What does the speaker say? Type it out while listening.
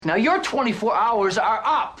Now, your 24 hours are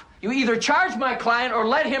up. You either charge my client or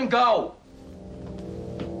let him go.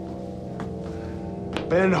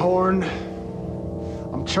 Ben Horn,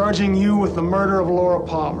 I'm charging you with the murder of Laura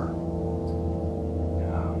Palmer.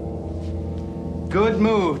 Good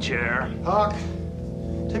move, Chair. Hawk,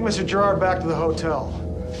 take Mr. Gerard back to the hotel.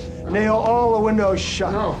 Nail all the windows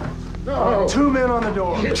shut. No. 2 men on the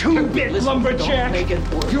door. Two-bit lumberjack.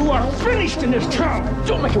 You are finished in this town.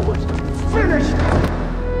 Don't make it worse. Finished!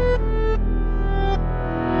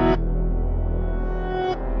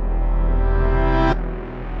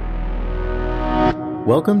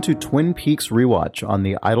 Welcome to Twin Peaks Rewatch on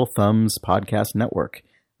the Idle Thumbs Podcast Network.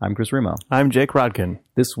 I'm Chris Remo. I'm Jake Rodkin.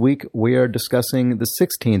 This week we are discussing the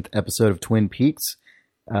 16th episode of Twin Peaks.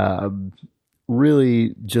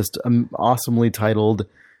 Really just awesomely titled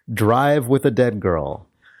Drive with a Dead Girl.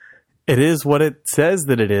 It is what it says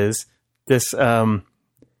that it is. This,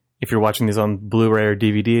 if you're watching these on Blu-ray or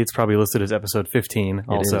DVD, it's probably listed as episode 15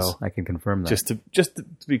 also. It is. I can confirm that. Just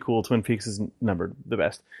to be cool, Twin Peaks is numbered the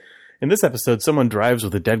best. In this episode, someone drives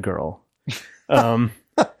with a dead girl. So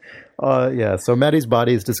Maddie's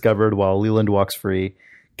body is discovered while Leland walks free.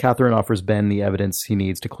 Catherine offers Ben the evidence he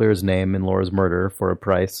needs to clear his name in Laura's murder for a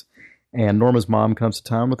price. And Norma's mom comes to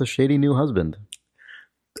town with a shady new husband.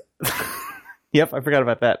 Yep, I forgot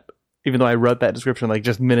about that. Even though I wrote that description like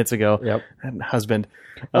just minutes ago. Yep. Husband.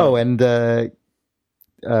 And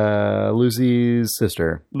Lucy's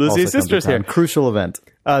sister. Lucy's sister's here. Crucial event.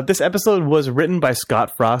 This episode was written by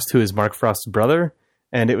Scott Frost, who is Mark Frost's brother.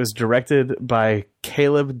 And it was directed by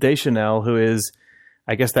Caleb Deschanel, who is,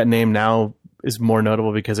 I guess that name now is more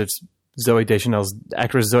notable because it's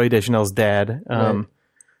actress Zooey Deschanel's dad. Right.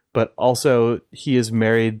 But also he is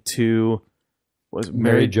married to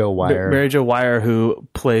Mary Jo Wire. Mary Jo Wire, who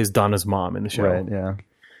plays Donna's mom in the show. Right, yeah.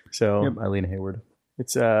 So Eileen Hayward.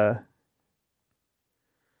 It's a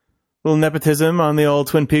little nepotism on the old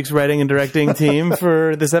Twin Peaks writing and directing team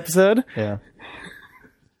for this episode. Yeah.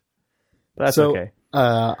 But that's okay.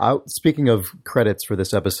 Speaking of credits for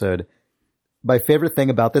this episode, my favorite thing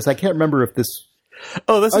about this, I can't remember if this...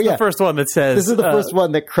 This is the first one that says... This is the first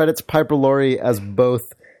one that credits Piper Laurie as both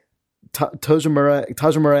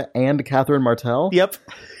Tajimura and Catherine Martell. Yep.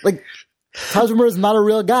 Like, Tajimura is not a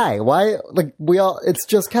real guy. Why? Like, it's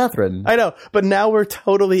just Catherine. I know, but now we're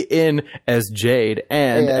totally in as Jade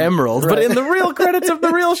and Emerald, right. But in the real credits of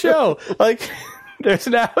the real show. Like, there's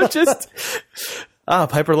now just...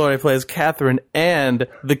 Piper Laurie plays Catherine and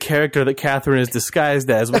the character that Catherine is disguised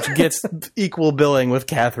as, which gets equal billing with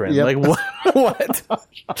Catherine. Yep. Like, what?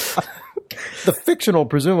 The fictional,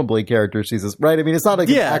 presumably, character she's... Right? I mean, it's not like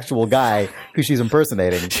an actual guy who she's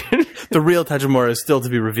impersonating. The real Tajimura is still to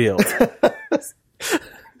be revealed.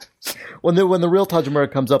 When the real Tajimura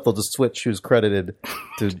comes up, they'll just switch who's credited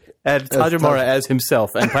to... And Tajimura as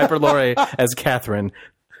himself, and Piper Laurie as Catherine.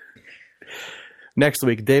 Next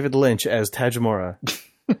week, David Lynch as Tajimura.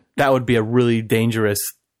 That would be a really dangerous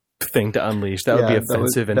thing to unleash. That would be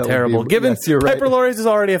offensive and terrible. Given Piper Laurie's is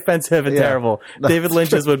already offensive and terrible, David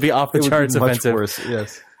Lynch's would be off the charts offensive. Much worse,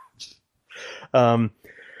 yes. Sorry,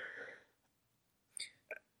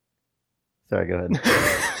 go ahead.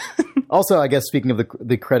 Also, I guess speaking of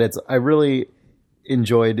the credits, I really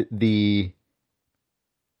enjoyed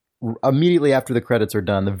immediately after the credits are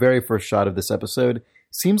done, the very first shot of this episode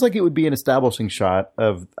seems like it would be an establishing shot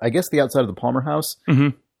of, I guess, the outside of the Palmer house. Mm-hmm.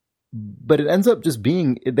 But it ends up just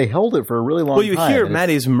being, they held it for a really long time. Well, you hear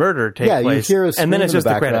Maddie's murder take place, you hear a and then it's just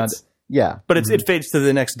the credits. Yeah. But it fades to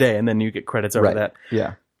the next day, and then you get credits over that.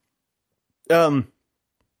 Yeah.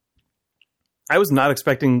 I was not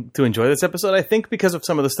expecting to enjoy this episode, I think, because of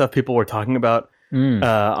some of the stuff people were talking about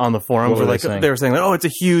on the forums. They were saying,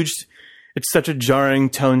 it's such a jarring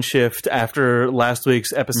tone shift after last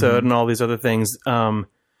week's episode and all these other things. And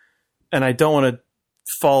I don't want to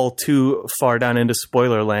fall too far down into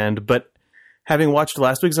spoiler land, but having watched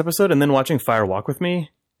last week's episode and then watching Fire Walk with Me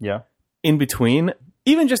in between,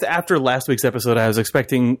 even just after last week's episode, I was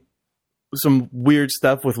expecting some weird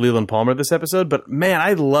stuff with Leland Palmer this episode, but man,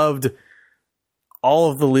 I loved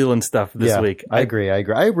all of the Leland stuff this week. I agree. I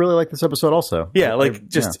really like this episode also. Yeah,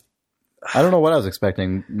 I don't know what I was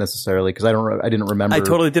expecting necessarily because I didn't remember. I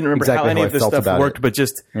totally didn't remember exactly how any of this stuff worked, but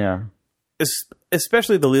just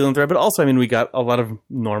especially the Leland thread. But also, I mean, we got a lot of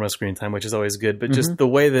Norma screen time, which is always good. But just the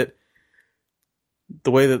way that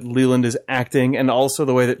Leland is acting, and also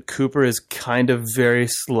the way that Cooper is kind of very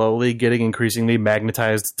slowly getting increasingly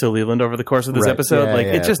magnetized to Leland over the course of this episode.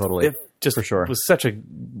 It just for sure was such a.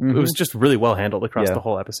 It was just really well handled across the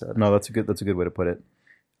whole episode. No, that's a good way to put it.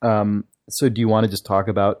 So, do you want to just talk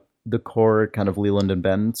about the core kind of Leland and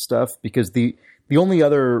Ben stuff? Because the The only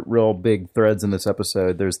other real big threads in this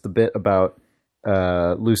episode, there's the bit about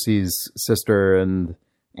Lucy's sister and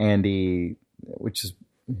Andy, which is,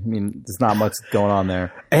 I mean, there's not much going on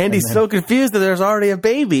there. Andy's so confused that there's already a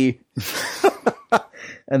baby.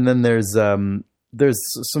 And then there's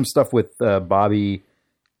some stuff with Bobby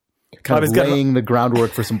kind of laying the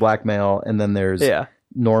groundwork for some blackmail, and then there's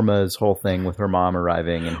Norma's whole thing with her mom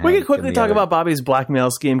arriving. And we can quickly talk about Bobby's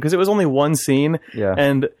blackmail scheme, because it was only one scene,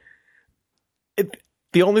 and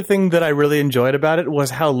the only thing that I really enjoyed about it was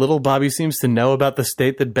how little Bobby seems to know about the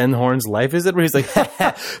state that Ben Horne's life is in, where he's like,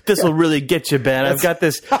 this will really get you, Ben. I've got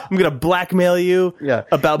this. I'm going to blackmail you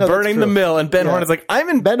about burning the mill. And Ben Horne is like, I'm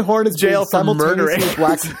in Ben Horne is jail for murdering.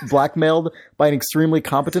 blackmailed by an extremely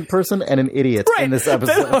competent person and an idiot in this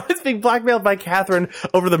episode. Ben Horne is being blackmailed by Catherine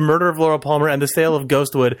over the murder of Laura Palmer and the sale of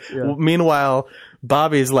Ghostwood. Meanwhile,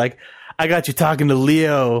 Bobby's like, I got you talking to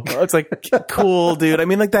Leo. It's like, cool, dude. I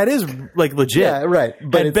mean, like, that is, like, legit. Yeah, right.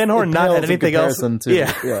 But and Ben Horne not had anything else.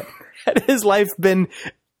 Had his life been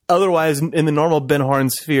otherwise in the normal Ben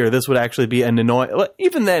Horne sphere, this would actually be an annoying. Well,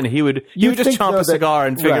 even then, he would just chomp a cigar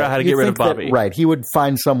and figure out how to get rid of Bobby. He would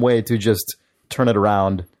find some way to just turn it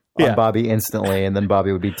around on Bobby instantly, and then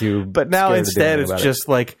Bobby would be too. But now instead, it's just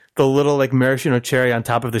like the little like maraschino cherry on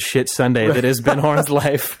top of the shit sundae that is Ben Horne's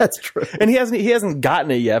life. That's true. And he hasn't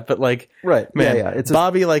gotten it yet, but like, man, it's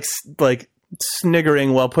Bobby like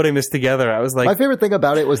sniggering while putting this together. I was like, my favorite thing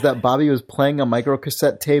about it was that Bobby was playing a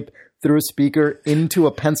microcassette tape through a speaker into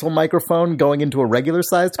a pencil microphone going into a regular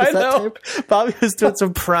sized cassette tape. Bobby was doing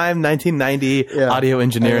some prime 1990 audio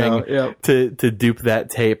engineering to dupe that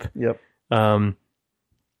tape. Yep. The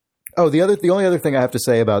only other thing I have to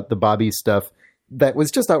say about the Bobby stuff that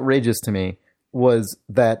was just outrageous to me was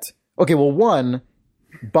that, one,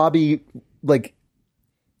 Bobby, like,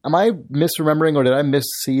 am I misremembering, or did I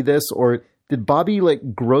missee this, or did Bobby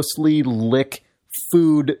like grossly lick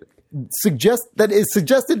food that is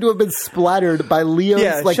suggested to have been splattered by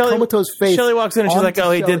Leo's comatose face? Shelley walks in and she's like,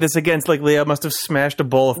 "Oh, he did this against like Leo must have smashed a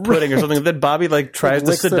bowl of pudding or something." And then Bobby like tries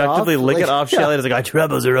to seductively lick it off Shelley. And is like, "Our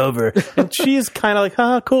troubles are over," and she's kind of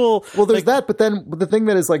like, cool." Well, there's that, but then the thing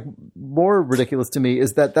that is like more ridiculous to me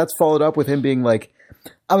is that that's followed up with him being like,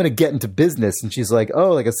 "I'm going to get into business," and she's like,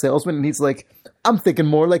 "Oh, like a salesman," and he's like, "I'm thinking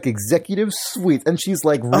more like executive suite," and she's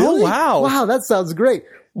like, "Really? Oh, wow, that sounds great."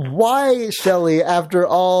 Why, Shelley, after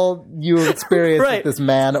all you've experienced with this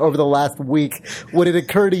man over the last week, would it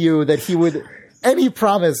occur to you that he would, any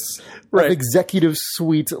promise of executive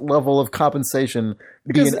suite level of compensation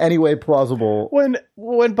be in any way plausible?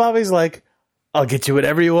 When Bobby's like, "I'll get you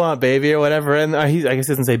whatever you want, baby," or whatever, and I guess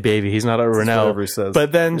he doesn't say baby, he's not a Rennell. Whatever he says.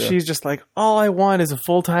 But then she's just like, "All I want is a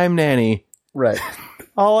full-time nanny." Right.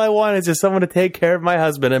 All I want is just someone to take care of my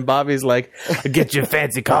husband. And Bobby's like, "Get you a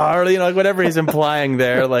fancy car," like whatever he's implying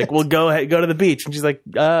there. Like, "We'll go to the beach." And she's like,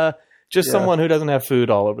 just someone who doesn't have food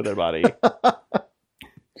all over their body.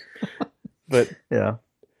 But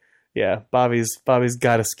yeah, Bobby's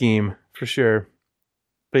got a scheme for sure.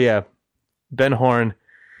 But yeah, Ben Horne.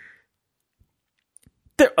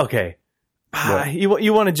 Okay.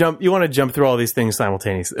 You want to jump through all these things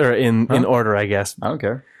simultaneously or in order, I guess. I don't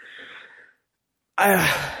care.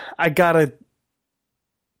 I gotta.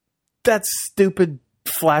 That stupid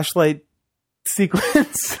flashlight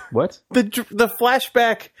sequence. What? The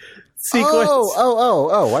flashback sequence.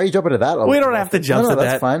 Oh! Why are you jumping to that? We don't have to jump to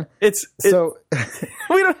that. That's fine.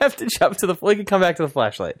 We don't have to jump to we can come back to the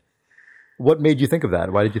flashlight. What made you think of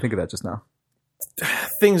that? Why did you think of that just now?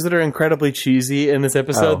 Things that are incredibly cheesy in this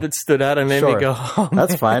episode that stood out and made me go, "Oh,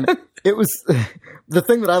 that's fine." It was the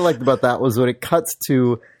thing that I liked about that was when it cuts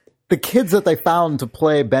to the kids that they found to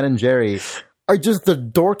play Ben and Jerry are just the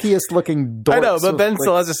dorkiest looking dorks. I know, but Ben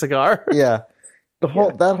still has a cigar. Yeah. That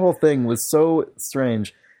whole thing was so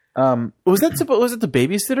strange. Was it the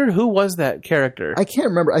babysitter? Who was that character? I can't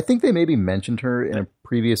remember. I think they maybe mentioned her in a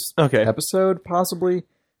previous episode, possibly.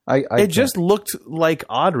 It just looked like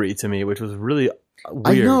Audrey to me, which was really weird.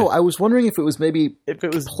 I know. I was wondering if it was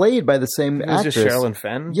played by the same actress. Just Sherilyn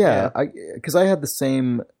Fenn? Yeah, because I had the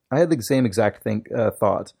same exact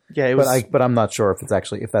thought. Yeah, it was, but I'm not sure if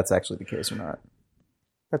that's actually the case or not.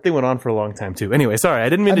 That thing went on for a long time too. Anyway, sorry, I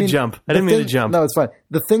didn't mean to jump. No, it's fine.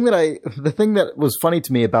 The thing that was funny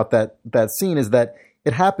to me about that scene is that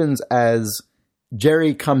it happens as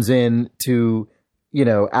Jerry comes in to,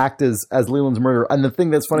 act as Leland's murderer. And the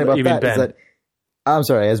thing that's funny about that is that, I'm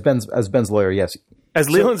sorry, as Ben's lawyer, yes. As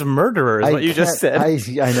Leland's murderer is what you just said. I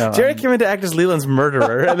know. Jerry came in to act as Leland's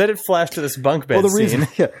murderer, and then it flashed to this bunk bed scene.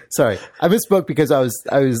 Sorry, I misspoke because I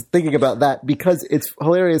was thinking about that because it's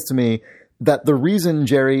hilarious to me that the reason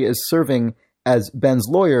Jerry is serving as Ben's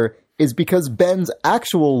lawyer is because Ben's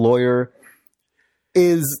actual lawyer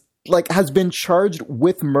is like has been charged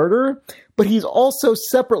with murder, but he's also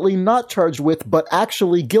separately not charged with, but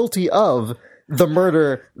actually guilty of the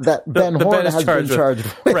murder that Ben Horne has been charged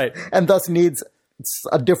with, right? And thus needs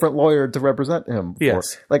a different lawyer to represent him.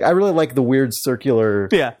 Yes, like I really like the weird circular,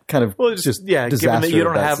 kind of just given that you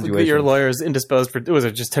don't have your lawyer's indisposed for was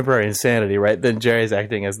it just temporary insanity, right? Then Jerry's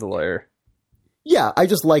acting as the lawyer. Yeah, I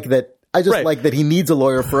just like that. Like that he needs a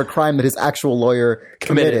lawyer for a crime that his actual lawyer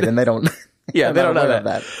committed, and they don't. Yeah, they don't know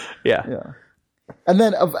that. Yeah. And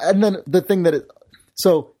then the thing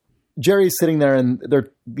so Jerry's sitting there and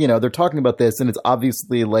they're talking about this, and it's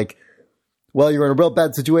obviously like, well, you're in a real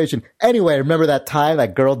bad situation. Anyway, remember that time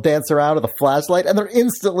that girl danced around with a flashlight? And they're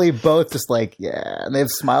instantly both just like, yeah, and they have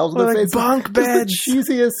smiles on their faces. Bunk beds. The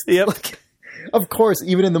cheesiest. Yep. Like, of course,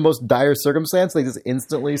 even in the most dire circumstance, they just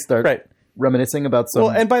instantly start reminiscing about some.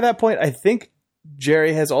 Well, and by that point, I think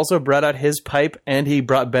Jerry has also brought out his pipe, and he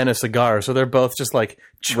brought Ben a cigar. So they're both just like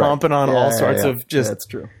chomping on all sorts of just. Yeah, that's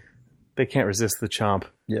true. They can't resist the chomp.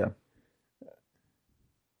 Yeah.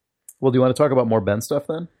 Well, do you want to talk about more Ben stuff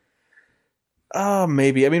then?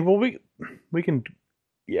 Maybe. I mean, well, we can.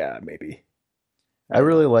 Yeah, maybe. I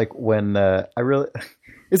really like when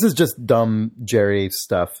this is just dumb Jerry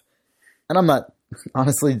stuff, and I'm not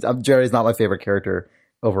honestly. Jerry's not my favorite character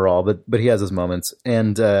overall, but he has his moments,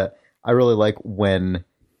 and I really like when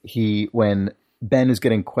Ben is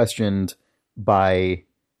getting questioned by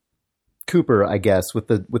Cooper, I guess, with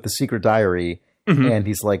the secret diary, and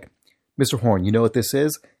he's like, "Mr. Horne, you know what this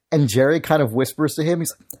is?" And Jerry kind of whispers to him,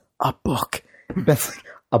 he's like, "A book." Ben's like,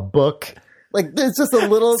 "A book?" Like, there's just a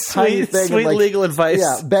little tiny thing. Sweet like, legal advice.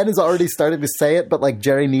 Yeah, Ben has already started to say it, but like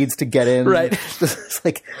Jerry needs to get in. Right. It's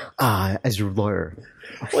like, as your lawyer.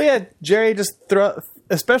 Well, yeah, Jerry just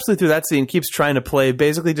especially through that scene, keeps trying to play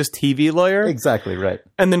basically just TV lawyer. Exactly, right.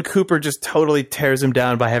 And then Cooper just totally tears him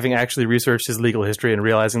down by having actually researched his legal history and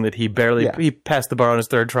realizing that he passed the bar on his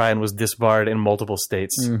third try and was disbarred in multiple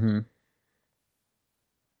states. Mm-hmm.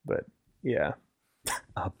 But, yeah.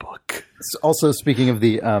 A book. Also, speaking of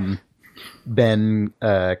the Ben,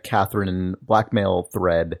 Catherine blackmail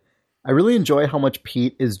thread, I really enjoy how much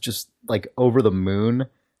Pete is just like over the moon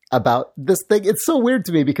about this thing. It's so weird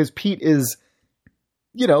to me because Pete is,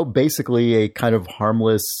 basically a kind of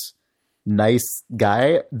harmless, nice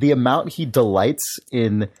guy. The amount he delights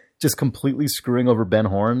in just completely screwing over Ben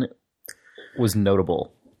Horne was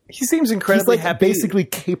notable. He seems incredibly happy. Basically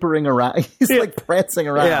capering around. He's like prancing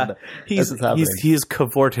around. Yeah, he's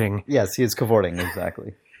cavorting. Yes, he is cavorting,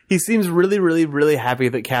 exactly. He seems really, really, really happy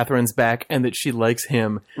that Catherine's back and that she likes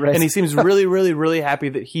him. Right. And he seems really, really, really happy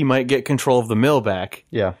that he might get control of the mill back.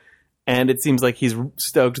 Yeah. And it seems like he's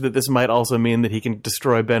stoked that this might also mean that he can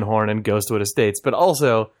destroy Ben Horne and Ghostwood Estates. But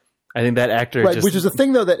also, I think that actor which is a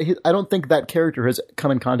thing, though, that I don't think that character has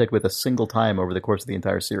come in contact with a single time over the course of the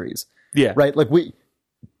entire series. Yeah. Right? Like,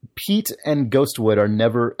 Pete and Ghostwood are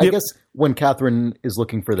never. I guess when Catherine is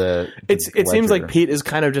looking for it seems like Pete is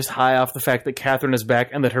kind of just high off the fact that Catherine is back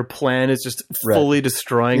and that her plan is just fully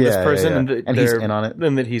destroying this person, and he's in on it,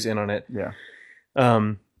 and that he's in on it.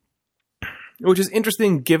 Yeah. Which is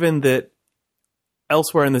interesting, given that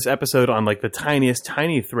elsewhere in this episode, on like the tiniest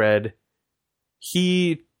tiny thread,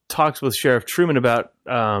 he talks with Sheriff Truman about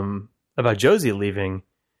Josie leaving,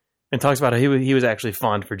 and talks about how he was actually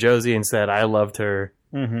fond for Josie and said, "I loved her."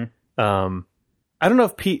 Mm-hmm. I don't know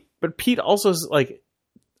if Pete also is like,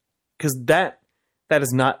 because that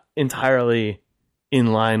is not entirely in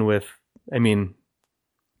line with. I mean,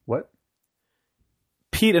 what?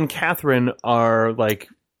 Pete and Catherine are like.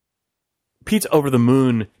 Pete's over the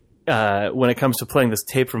moon when it comes to playing this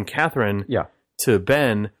tape from Catherine to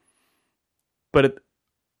Ben, but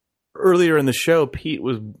earlier in the show, Pete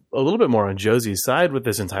was a little bit more on Josie's side with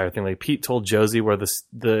this entire thing. Like, Pete told Josie where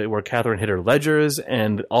where Catherine hid her ledgers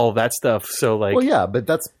and all of that stuff. So, like, well, yeah, but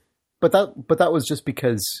that was just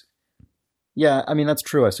because. Yeah, I mean, that's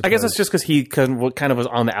true. I suppose. I guess that's just because he kind of was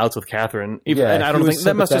on the outs with Catherine. And I don't think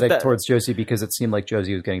that must have towards Josie because it seemed like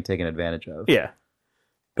Josie was getting taken advantage of. Yeah.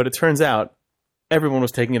 But it turns out everyone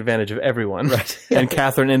was taking advantage of everyone. Right. And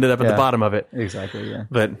Catherine ended up at the bottom of it. Exactly, yeah.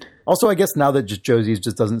 But also, I guess now that Josie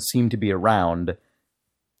just doesn't seem to be around,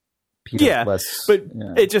 Peter's less... But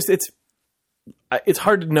it's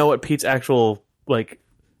hard to know what Pete's actual, like,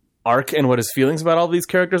 arc and what his feelings about all these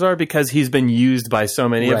characters are because he's been used by so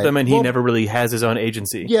many of them and he never really has his own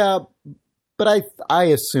agency. Yeah, but I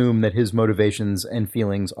assume that his motivations and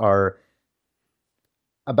feelings are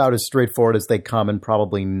about as straightforward as they come and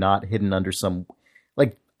probably not hidden under some,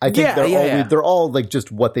 like, I think they're all like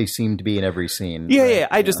just what they seem to be in every scene. Yeah.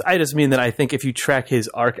 I just mean that I think if you track his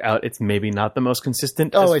arc out, it's maybe not the most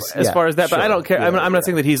consistent as far as that, but I don't care. Yeah, I'm not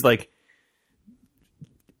saying that he's like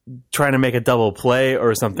trying to make a double play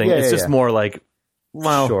or something. It's just more like,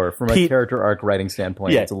 well, sure. From a character arc writing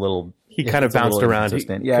standpoint, it's a little. He kind of bounced around.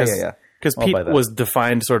 Because Pete was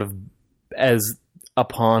defined sort of as a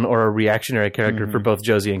pawn or a reactionary character for both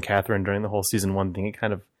Josie and Catherine during the whole season 1 thing. It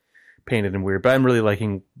kind of painted him weird, but I'm really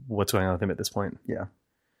liking what's going on with him at this point. Yeah.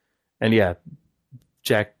 And yeah,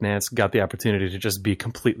 Jack Nance got the opportunity to just be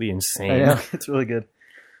completely insane. Yeah, it's really good.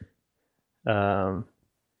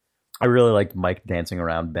 I really liked Mike dancing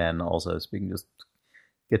around Ben also, so we can just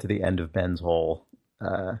get to the end of Ben's whole...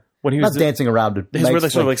 when he was not dancing around, his really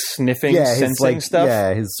sort of like sniffing, sensing stuff.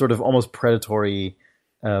 Yeah, his sort of almost predatory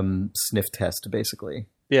sniff test, basically.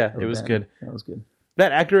 Yeah, it was good. That was good.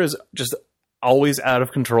 That actor is just always out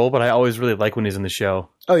of control, but I always really like when he's in the show.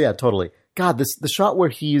 Oh yeah, totally. God, the shot where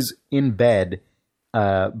he's in bed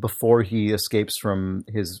before he escapes from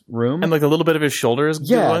his room, and like a little bit of his shoulder is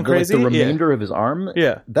going crazy. Like the remainder of his arm.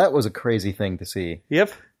 Yeah, that was a crazy thing to see.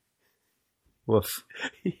 Yep. Woof.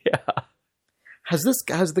 Yeah. Has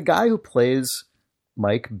the guy who plays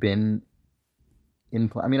Mike been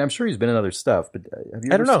in? I mean, I'm sure he's been in other stuff, but have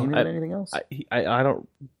you ever seen him in anything else? I don't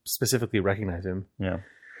specifically recognize him. Yeah.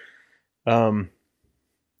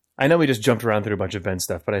 I know we just jumped around through a bunch of Ben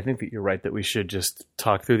stuff, but I think that you're right that we should just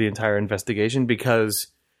talk through the entire investigation, because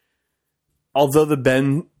although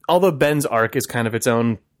Ben's arc is kind of its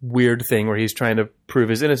own weird thing where he's trying to prove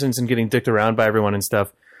his innocence and getting dicked around by everyone and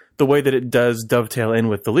stuff, the way that it does dovetail in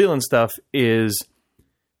with the Leland stuff is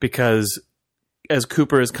because as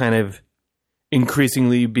Cooper is kind of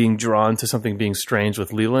increasingly being drawn to something being strange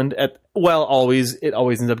with Leland, it always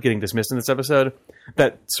ends up getting dismissed in this episode,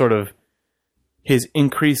 that sort of the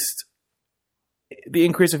increase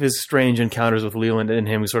of his strange encounters with Leland and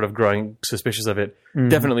him sort of growing suspicious of it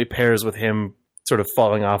definitely pairs with him sort of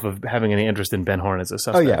falling off of having any interest in Ben Horne as a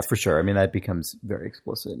suspect. Oh yeah, for sure. I mean, that becomes very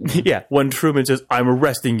explicit. Yeah, when Truman says, "I'm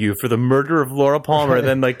arresting you for the murder of Laura Palmer," and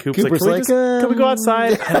then like Cooper's like, can we go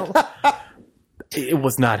outside? It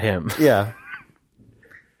was not him. Yeah.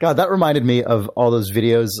 God, that reminded me of all those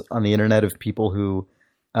videos on the internet of people who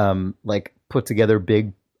like put together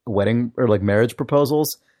big wedding or like marriage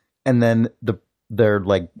proposals, and then their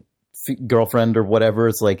like girlfriend or whatever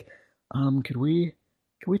is like, could we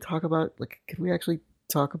talk about, like, could we actually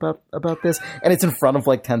talk about this? And it's in front of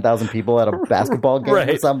like 10,000 people at a basketball game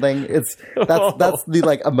or something. That's the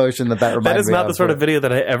like emotion that reminds me of. That is not the sort of video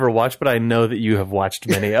that I ever watched, but I know that you have watched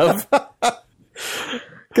many of.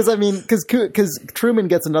 Because Truman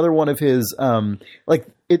gets another one of his like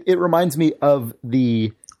it reminds me of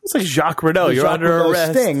the. It's like Jacques Renault. You're Jacques under Renault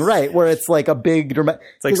arrest. Sting, right? Where it's like a big dramatic.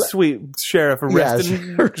 It's like sweet sheriff arrested.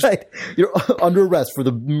 Yeah, right. You're under arrest for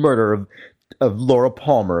the murder of Laura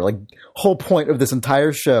Palmer. Like, whole point of this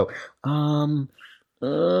entire show. Maybe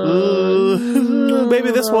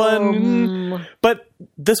this one. But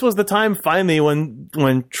this was the time finally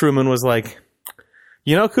when Truman was like,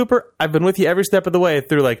 you know, Cooper, I've been with you every step of the way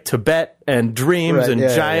through like Tibet and dreams and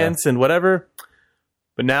giants and whatever.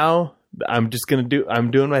 But now I'm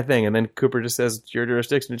doing my thing. And then Cooper just says, it's your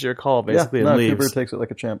jurisdiction, it's your call, basically, and leaves. Cooper takes it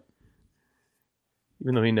like a champ.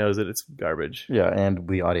 Even though he knows that it's garbage. Yeah, and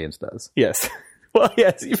the audience does. Yes. Well,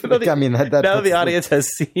 yes. Even though now that the audience has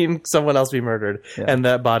seen someone else be murdered, and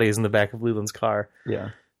that body is in the back of Leland's car. Yeah.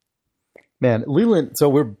 Man, Leland, so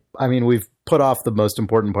we've put off the most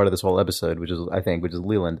important part of this whole episode, which is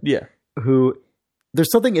Leland. Yeah. Who,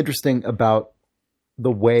 there's something interesting about the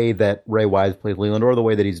way that Ray Wise plays Leland, or the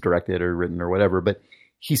way that he's directed or written or whatever, but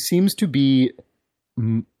he seems to be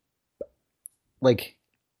like,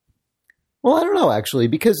 well, I don't know, actually,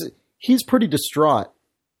 because he's pretty distraught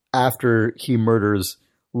after he murders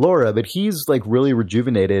Laura, but he's like really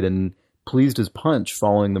rejuvenated and pleased as punch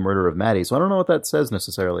following the murder of Maddie. So I don't know what that says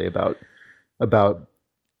necessarily about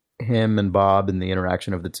him and Bob and the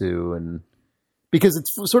interaction of the two. And because it's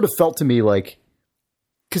sort of felt to me like,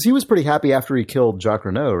 because he was pretty happy after he killed Jacques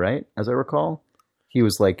Renault, right? As I recall, he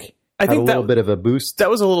was like, I think a little bit of a boost. That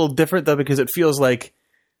was a little different though, because it feels like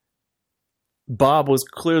Bob was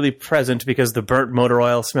clearly present because the burnt motor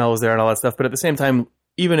oil smell was there and all that stuff. But at the same time,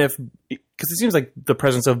 because it seems like the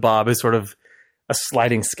presence of Bob is sort of a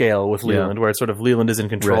sliding scale with Leland, where it's sort of Leland is in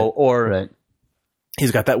control, or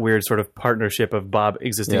he's got that weird sort of partnership of Bob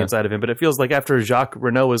existing inside of him. But it feels like after Jacques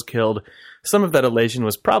Renault was killed, some of that elation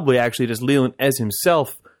was probably actually just Leland as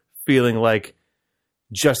himself feeling like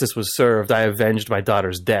justice was served. I avenged my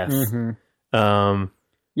daughter's death. Mm-hmm.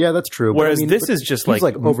 Yeah, that's true. Whereas this is just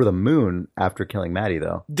like over the moon after killing Maddie,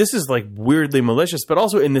 though. This is like weirdly malicious, but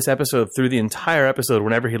also in this episode, through the entire episode,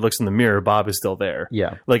 whenever he looks in the mirror, Bob is still there.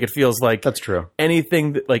 Yeah. Like it feels like that's true.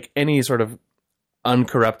 Anything that, like any sort of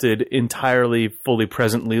uncorrupted, entirely fully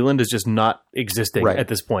present Leland is just not existing at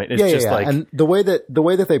this point. It's just like, and the way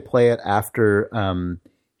that they play it after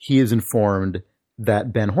he is informed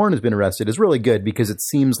that Ben Horne has been arrested is really good, because it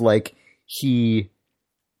seems like he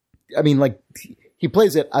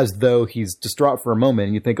plays it as though he's distraught for a moment,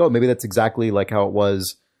 and you think, oh, maybe that's exactly like how it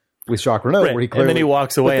was with Jacques Renault, where he clearly, and then he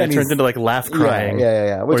walks away and it turns into like laugh crying,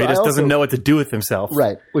 where he just doesn't know what to do with himself,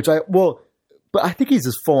 right? But I think he's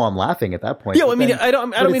just full on laughing at that point. Yeah, well, I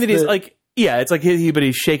don't mean that he's like, it's like but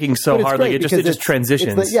he's shaking so hard, like it just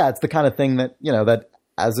transitions. It's the kind of thing that, that,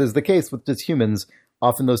 as is the case with just humans,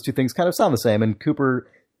 often those two things kind of sound the same. And Cooper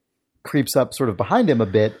creeps up sort of behind him a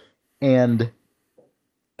bit and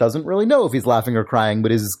doesn't really know if he's laughing or crying,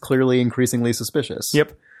 but is clearly increasingly suspicious.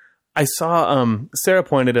 Yep. I saw Sarah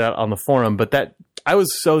pointed it out on the forum, but that I was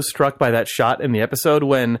so struck by that shot in the episode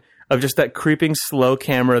of just that creeping slow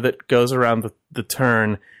camera that goes around the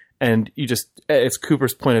turn, and it's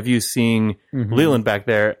Cooper's point of view seeing Leland back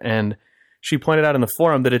there. And she pointed out in the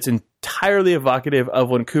forum that it's entirely evocative of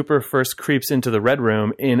when Cooper first creeps into the Red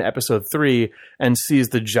Room in episode 3 and sees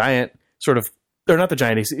the giant or not the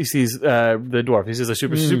giant, he sees the dwarf. He sees a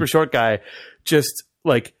super short guy just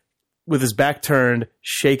like with his back turned,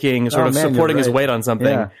 shaking, supporting his weight on something.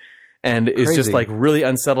 Yeah. And is just like really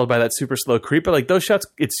unsettled by that super slow creep. But like those shots,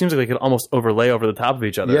 it seems like they could almost overlay over the top of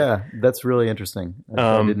each other. Yeah, that's really interesting.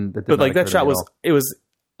 But like that shot was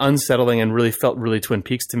unsettling and really felt really Twin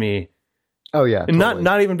Peaks to me. Oh yeah, totally.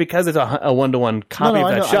 Not even because it's a 1-to-1 copy of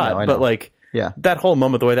that shot, I know. But like that whole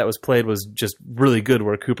moment, the way that was played was just really good.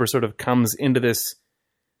 Where Cooper sort of comes into this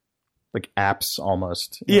like apse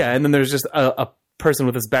almost. Yeah, and then there's just a person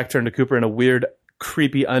with his back turned to Cooper in a weird,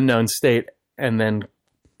 creepy, unknown state, and then.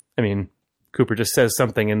 Cooper just says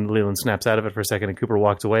something and Leland snaps out of it for a second and Cooper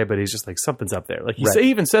walks away, but he's just like, something's up there. Like he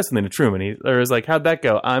even says something to Truman. He was like, how'd that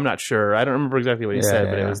go? I'm not sure. I don't remember exactly what he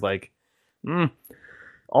said, but it was like,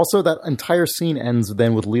 Also, that entire scene ends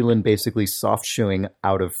then with Leland basically soft shoeing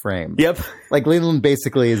out of frame. Yep. Like Leland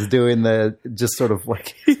basically is doing the just sort of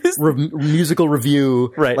like musical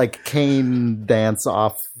review, like cane dance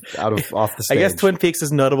off the stage. I guess Twin Peaks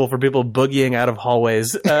is notable for people boogieing out of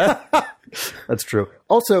hallways. That's true.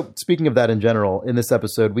 Also, speaking of that in general, in this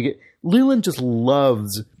episode, Leland just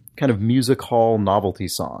loves kind of music hall novelty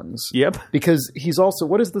songs. Yep. Because he's also,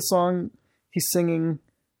 what is the song he's singing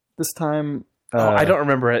this time? I don't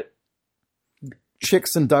remember it.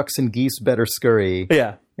 Chicks and ducks and geese better scurry.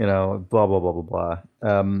 Yeah. Blah, blah, blah, blah,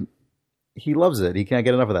 blah. He loves it. He can't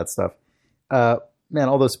get enough of that stuff. Man,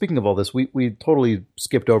 although speaking of all this, we totally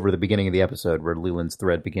skipped over the beginning of the episode where Leland's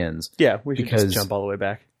thread begins. Yeah, we should just jump all the way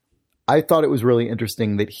back. I thought it was really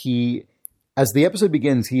interesting that as the episode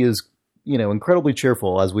begins, he is, incredibly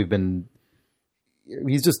cheerful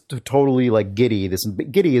he's just totally like giddy.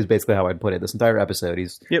 Giddy is basically how I'd put it. This entire episode,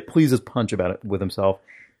 he's pleased as punch about it with himself.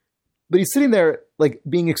 But he's sitting there like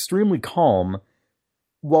being extremely calm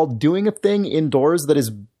while doing a thing indoors that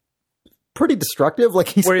is pretty destructive. Like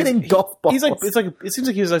he's hitting golf balls. It seems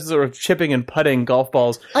like he's like sort of chipping and putting golf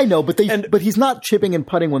balls. I know, but he's not chipping and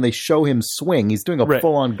putting when they show him swing. He's doing a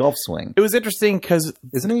full on golf swing. It was interesting because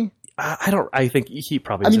isn't he? I think he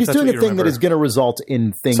probably. He's doing a thing that is going to result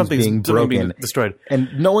in things being broken, destroyed, and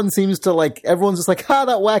no one seems to like. Everyone's just like, that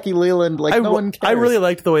wacky Leland. Like no one cares. I really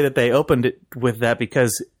liked the way that they opened it with that,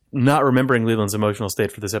 because not remembering Leland's emotional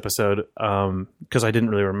state for this episode, because I didn't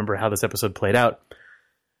really remember how this episode played out.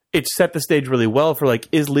 It set the stage really well for like,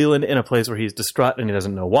 is Leland in a place where he's distraught and he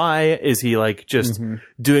doesn't know why? Is he like just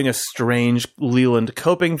doing a strange Leland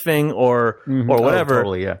coping thing or whatever? Oh,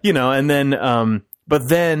 totally, yeah. And then, but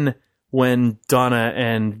then when Donna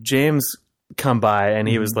and James come by and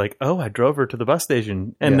he was like, I drove her to the bus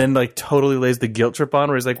station, and then like totally lays the guilt trip on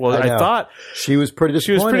where he's like, well, I thought she was pretty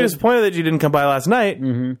disappointed that you didn't come by last night.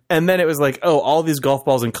 And then it was like, all these golf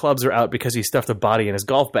balls and clubs are out because he stuffed a body in his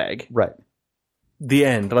golf bag. Right. The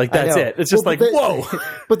end. Like, that's it. It's just whoa.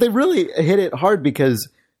 But they really hit it hard because,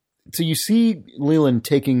 so you see Leland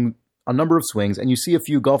taking a number of swings and you see a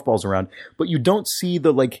few golf balls around, but you don't see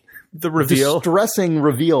the reveal, distressing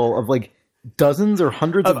reveal of like dozens or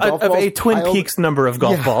hundreds of golf balls. Of a Twin Peaks number of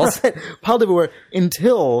golf balls. Right, piled everywhere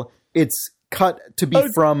until it's cut to be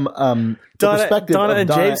from the perspective Donna of and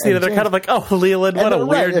Donna James. They're kind of like, Leland, what a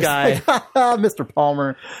weird guy. Like, Mr.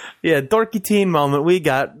 Palmer. Yeah, dorky teen moment we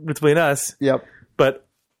got between us. Yep. But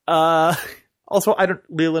also,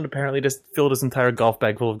 Leland apparently just filled his entire golf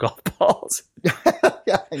bag full of golf balls.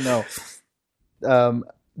 Yeah, I know.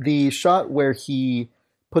 The shot where he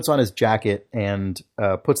puts on his jacket and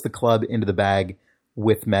puts the club into the bag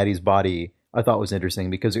with Maddie's body, I thought was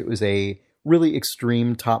interesting because it was a really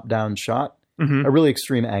extreme top-down shot. a really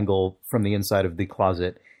extreme angle from the inside of the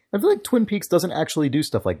closet. I feel like Twin Peaks doesn't actually do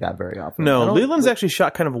stuff like that very often. No, Leland's actually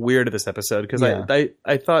shot kind of weird this episode because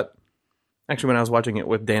I thought, actually when I was watching it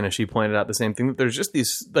with Dana, she pointed out the same thing, that there's just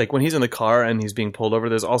these, like when he's in the car and he's being pulled over,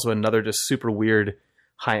 there's also another just super weird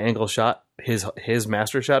high angle shot. His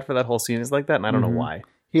master shot for that whole scene is like that, and I don't know why.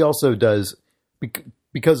 He also does,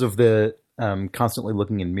 because of the constantly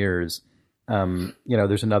looking in mirrors,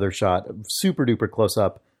 there's another shot, super duper close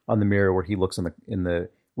up on the mirror where he looks in the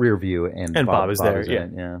rear view and Bob is there.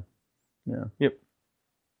 Yeah. Yep.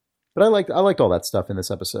 But I liked all that stuff in this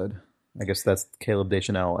episode. I guess that's Caleb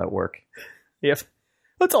Deschanel at work. Yep.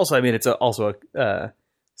 It's also, I mean, it's also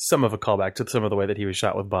some of a callback to some of the way that he was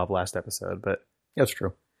shot with Bob last episode, but that's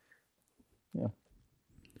true. Yeah.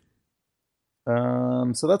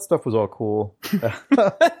 So that stuff was all cool. I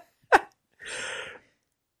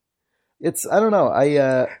don't know.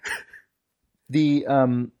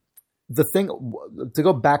 The thing to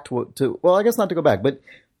go back to well, I guess not to go back, but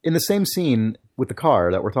in the same scene with the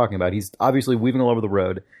car that we're talking about, he's obviously weaving all over the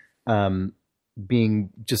road, being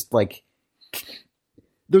just like,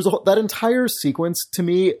 that entire sequence to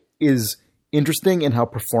me is interesting in how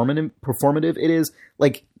performative it is.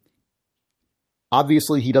 Like,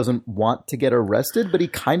 obviously he doesn't want to get arrested, but he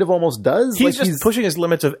kind of almost does. He's just pushing his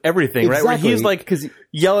limits of everything, exactly, right? Where he's like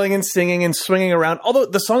yelling and singing and swinging around. Although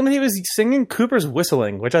the song that he was singing, Cooper's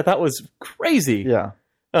whistling, which I thought was crazy. Yeah.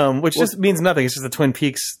 Which just means nothing. It's just a Twin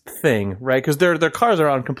Peaks thing, right? Because their cars are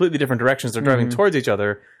on completely different directions. They're driving towards each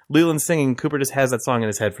other. Leland's singing. Cooper just has that song in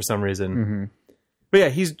his head for some reason. Mm-hmm. But yeah,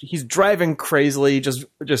 he's driving crazily, just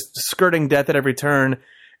skirting death at every turn.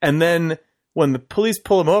 And then when the police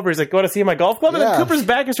pull him over, he's like, "Want to see my golf club?" And then Cooper's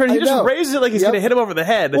back is turning. He just raises it like he's going to hit him over the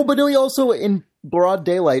head. Well, but no, he also, in broad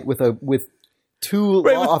daylight, with two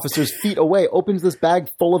law officers feet away, opens this bag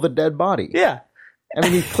full of a dead body. Yeah. I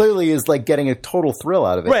mean, he clearly is like getting a total thrill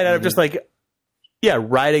out of it. Right, out of just like,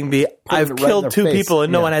 riding the, I've killed two people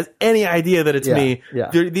and no one has any idea that it's me. Yeah.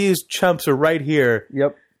 These chumps are right here.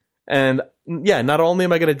 Yep. And not only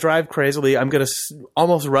am I going to drive crazily, I'm going to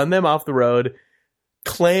almost run them off the road,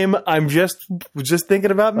 claim I'm just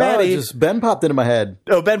thinking about Maddie. Ben popped into my head.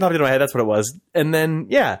 Oh, Ben popped into my head, that's what it was. And then,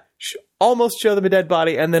 almost show them a dead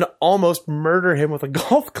body and then almost murder him with a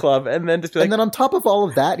golf club and then just be like... And then on top of all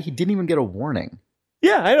of that, he didn't even get a warning.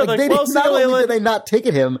 Yeah, I know. Not only did they not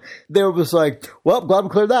ticket him, they were just like, well, glad we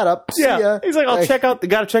cleared that up. See ya. He's like,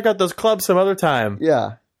 gotta check out those clubs some other time.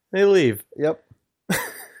 Yeah. They leave. Yep.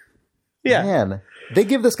 Yeah. Man, they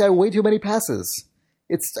give this guy way too many passes.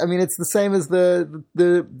 It's the same as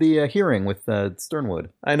the hearing with Sternwood.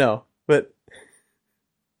 I know, but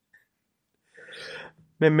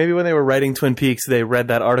maybe when they were writing Twin Peaks, they read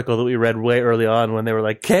that article that we read way early on when they were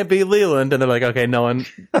like, "Can't be Leland," and they're like, "Okay, no one."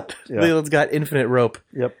 Leland's got infinite rope.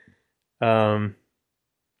 Yep.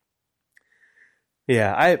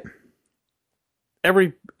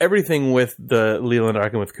 Everything with the Leland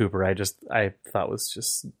arc and with Cooper, I thought was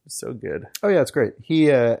just so good. Oh yeah, it's great. He,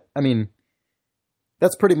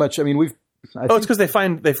 that's pretty much. I mean, it's because they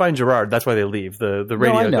find Gerard. That's why they leave. The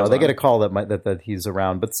radio. No, I know goes they on. get a call that he's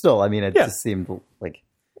around, but still, I mean, it just seemed like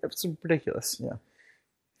it's ridiculous. Yeah.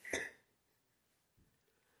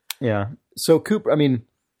 Yeah. So Cooper, at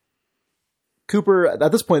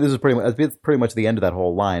this point, this is pretty much the end of that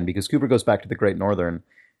whole line, because Cooper goes back to the Great Northern,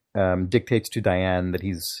 dictates to Diane that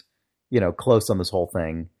he's, close on this whole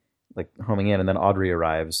thing, like homing in, and then Audrey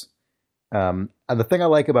arrives. And the thing I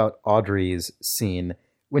like about Audrey's scene,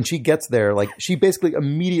 when she gets there, like, she basically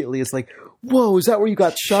immediately is like, "Whoa, is that where you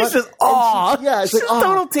got shot?" She says, "Aw!" Yeah, it's she's like, a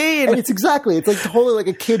total teen. And it's like totally like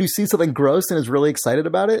a kid who sees something gross and is really excited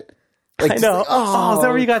about it. Like, I know. Like, is that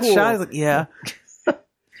where you got cool. shot? I was like, yeah.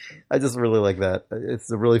 I just really like that.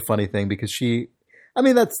 It's a really funny thing because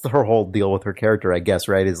that's her whole deal with her character, I guess,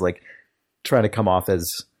 right? Is like trying to come off as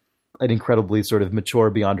an incredibly sort of mature,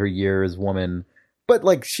 beyond her years woman. But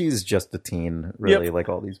like, she's just a teen, really, like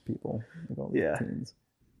all these people. Like all these teens.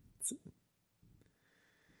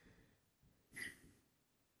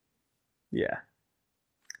 Yeah.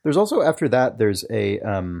 There's also, after that, there's a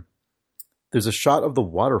shot of the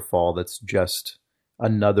waterfall that's just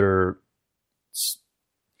another.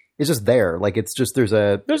 It's just there, like it's just there's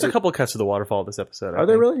a couple of cuts of the waterfall this episode. Are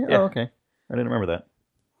there really? Yeah. Oh, okay. I didn't remember that.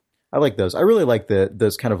 I like those. I really like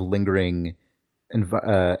those kind of lingering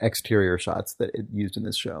exterior shots that it used in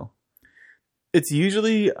this show. It's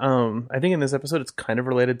usually, I think in this episode, it's kind of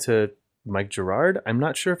related to Mike Gerard. I'm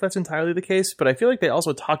not sure if that's entirely the case, but I feel like they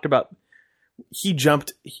also talked about he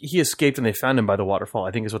escaped and they found him by the waterfall,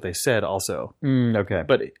 I think is what they said also. Okay.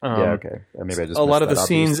 But, okay. Maybe I just a lot of the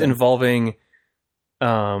scenes involving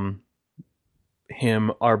him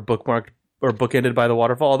are bookmarked bookended by the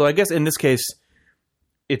waterfall. Although I guess in this case,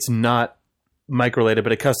 it's not mic-related,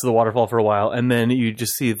 but it cuts to the waterfall for a while, and then you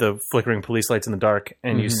just see the flickering police lights in the dark,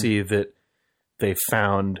 and you see that they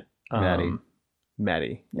found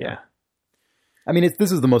Maddie. Yeah. I mean,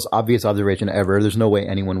 this is the most obvious observation ever. There's no way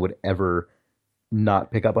anyone would ever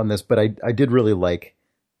not pick up on this, but I did really like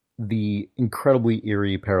the incredibly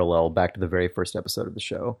eerie parallel back to the very first episode of the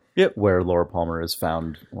show, where Laura Palmer is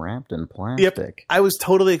found wrapped in plastic. Yep. I was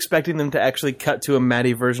totally expecting them to actually cut to a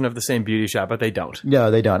Maddie version of the same beauty shot, but they don't.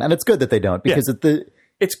 No, they don't, and it's good that they don't, because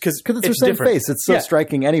it's because it's her same face. It's so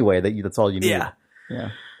striking anyway that's all you need. Yeah.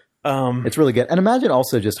 It's really good, and imagine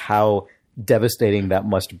also just how devastating that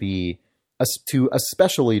must be to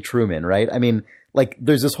especially Truman, right? I mean, like,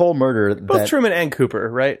 there's this whole murder. Both Truman and Cooper,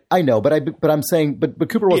 right? I know, but I'm saying, but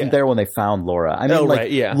Cooper wasn't there when they found Laura. I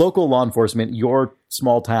mean, local law enforcement, your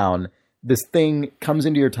small town, this thing comes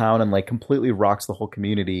into your town and like completely rocks the whole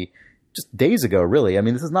community just days ago, really. I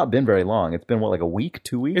mean, this has not been very long. It's been what, like a week,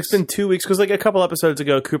 2 weeks? It's been 2 weeks, because like a couple episodes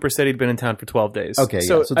ago, Cooper said he'd been in town for 12 days. Okay,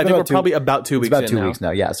 so I think we're probably about 2 weeks in now. It's about 2 weeks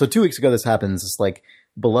now, yeah. So 2 weeks ago this happens. It's like,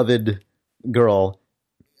 beloved girl.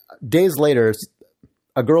 Days later,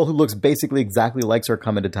 a girl who looks basically exactly like her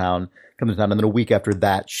comes to town, and then a week after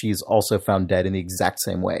that, she's also found dead in the exact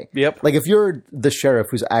same way. Yep. Like, if you're the sheriff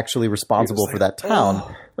who's actually responsible for that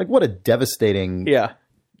town, like, what a devastating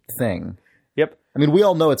thing. Yep. I mean, we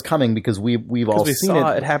all know it's coming because we've all seen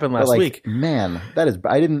it. It happened last week. Man,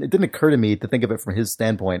 it didn't occur to me to think of it from his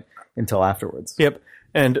standpoint until afterwards. Yep.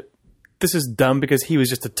 And this is dumb because he was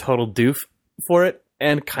just a total doof for it,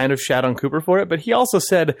 and kind of shat on Cooper for it, but he also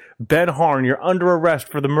said, Ben Horn, you're under arrest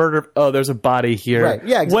for the murder. Oh, there's a body here. Right.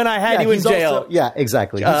 Yeah. When I had you in jail.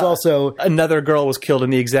 Exactly. He's also another girl was killed in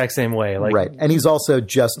the exact same way. Like, right. And he's also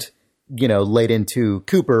just, laid into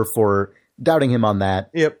Cooper for doubting him on that.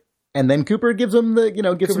 Yep. And then Cooper gives him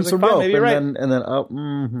gives him some rope, maybe and right. then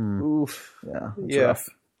oof. Yeah. Rough.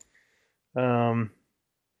 I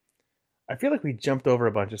feel like we jumped over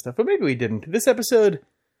a bunch of stuff, but maybe we didn't. This episode,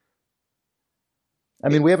 I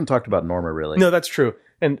mean, we haven't talked about Norma, really. No, that's true.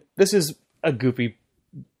 And this is a goofy...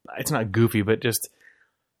 It's not goofy, but just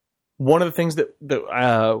one of the things that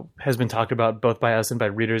has been talked about both by us and by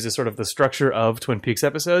readers is sort of the structure of Twin Peaks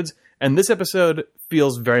episodes. And this episode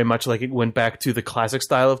feels very much like it went back to the classic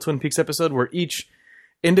style of Twin Peaks episode, where each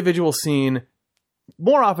individual scene,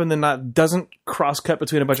 more often than not, doesn't cross-cut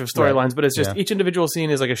between a bunch of storylines, but it's just each individual scene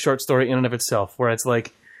is like a short story in and of itself, where it's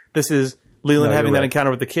like, this is Leland having that encounter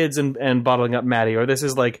with the kids and bottling up Maddie, or this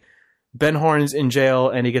is like Ben Horn's in jail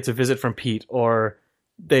and he gets a visit from Pete, or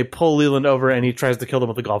they pull Leland over and he tries to kill them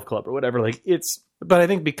with a golf club or whatever. But I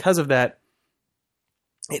think because of that,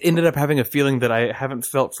 it ended up having a feeling that I haven't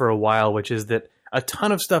felt for a while, which is that a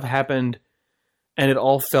ton of stuff happened and it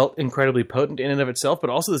all felt incredibly potent in and of itself, but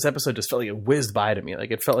also this episode just felt like it whizzed by to me.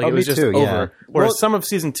 Like, it felt like it was just over. Yeah. Whereas some of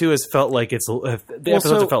season 2 has felt like the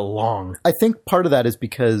episodes have felt long. I think part of that is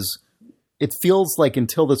because it feels like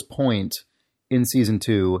until this point in season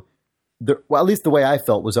 2, at least the way I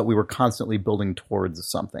felt was that we were constantly building towards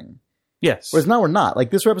something. Yes. Whereas now we're not.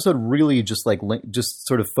 Like, this episode really just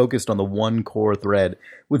sort of focused on the one core thread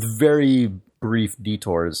with very brief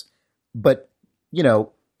detours. But,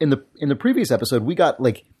 in the previous episode, we got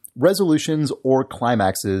like resolutions or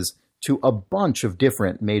climaxes to a bunch of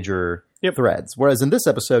different major threads. Whereas in this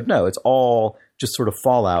episode, no, it's all just sort of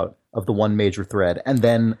fallout of the one major thread. And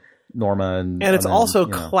then Norma and it's also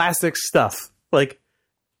classic stuff, like,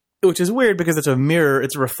 which is weird because it's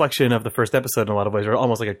a reflection of the first episode in a lot of ways, or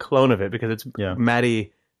almost like a clone of it, because it's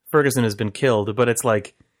Maddie Ferguson has been killed, but it's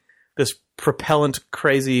like this propellant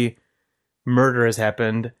crazy murder has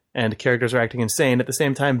happened and characters are acting insane. At the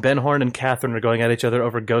same time, Ben Horn and Catherine are going at each other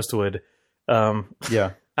over Ghostwood.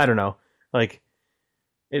 I don't know, like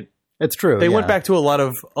it's true. They went back to a lot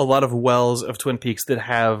of wells of Twin Peaks that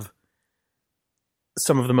have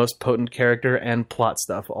some of the most potent character and plot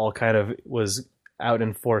stuff all kind of was out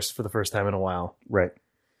in force for the first time in a while. Right.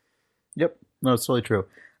 Yep. No, it's totally true.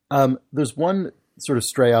 There's one sort of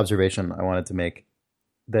stray observation I wanted to make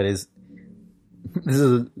that is, this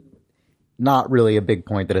is not really a big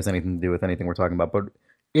point that has anything to do with anything we're talking about, but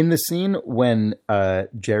in the scene when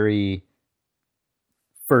Jerry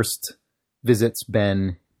first visits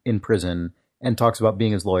Ben in prison and talks about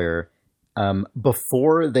being his lawyer,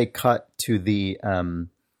 before they cut to the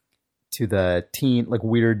teen, like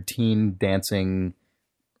weird teen dancing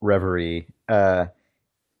reverie,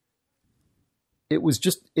 it was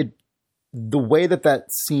just the way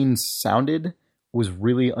that scene sounded was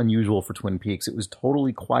really unusual for Twin Peaks. It was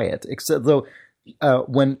totally quiet, except though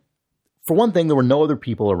when for one thing, there were no other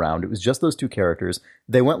people around. It was just those two characters.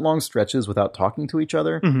 They went long stretches without talking to each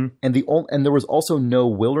other. Mm-hmm. And there was also no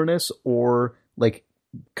wilderness or like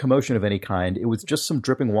commotion of any kind. It was just some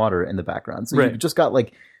dripping water in the background. So you just got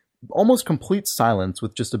like almost complete silence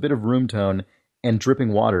with just a bit of room tone and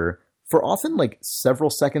dripping water for often like several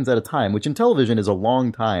seconds at a time, which in television is a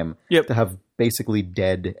long time to have basically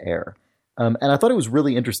dead air. And I thought it was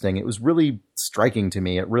really interesting. It was really striking to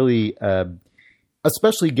me. It really,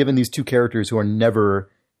 especially given these two characters who are never,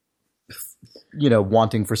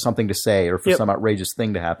 wanting for something to say or for some outrageous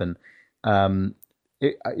thing to happen.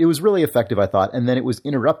 It was really effective, I thought. And then it was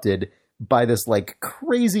interrupted by this like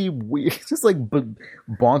crazy, weird, just like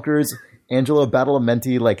bonkers Angelo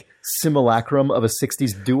Badalamenti like simulacrum of a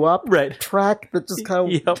 60s doo-wop track that just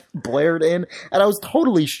kind of blared in. And I was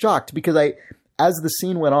totally shocked because as the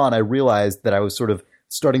scene went on, I realized that I was sort of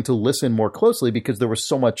starting to listen more closely because there was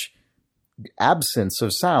so much absence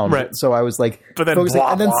of sound. Right. So I was like, but then focusing,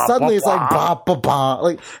 blah, and then blah, suddenly blah, it's like, bah, bah, bah.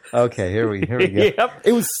 Like, okay, here we go.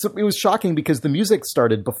 It was shocking because the music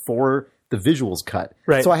started before the visuals cut.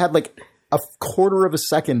 Right. So I had like a quarter of a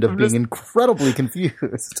second of being incredibly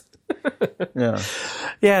confused.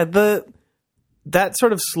 Yeah. That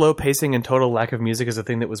sort of slow pacing and total lack of music is a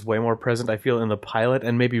thing that was way more present, I feel, in the pilot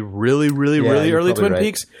and maybe really, really, really early Twin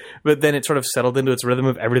Peaks. But then it sort of settled into its rhythm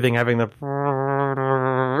of everything having the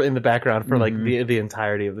in the background for like the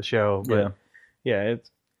entirety of the show. But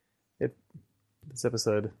this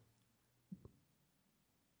episode,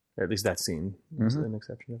 or at least that scene, is an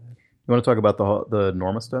exception to that. You want to talk about the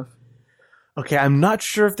Norma stuff? Okay, I'm not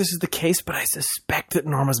sure if this is the case, but I suspect that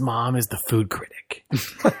Norma's mom is the food critic.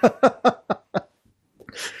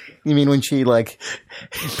 You mean when she like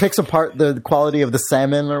picks apart the quality of the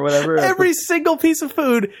salmon or whatever? Every single piece of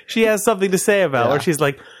food she has something to say about. Or she's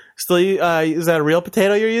like, "Still, is that a real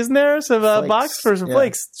potato you're using there? Some box for some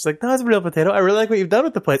flakes?" She's like, "No, it's a real potato. I really like what you've done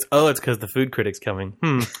with the plates." "Oh, it's because the food critic's coming."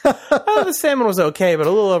 Oh, the salmon was okay, but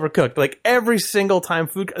a little overcooked. Like every single time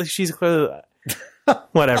she's clearly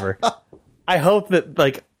whatever. I hope that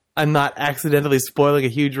like I'm not accidentally spoiling a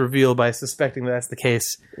huge reveal by suspecting that that's the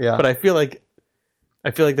case. Yeah. But I feel like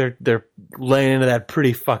they're laying into that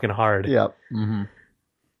pretty fucking hard. Yeah. Mm-hmm.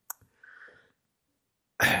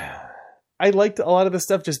 I liked a lot of this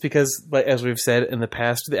stuff just because, like, as we've said in the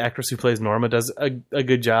past, the actress who plays Norma does a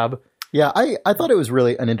good job. Yeah, I thought it was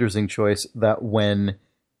really an interesting choice that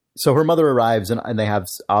so her mother arrives and they have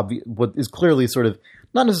what is clearly sort of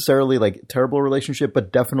not necessarily like terrible relationship,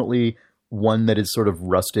 but definitely one that is sort of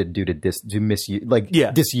rusted due to misuse,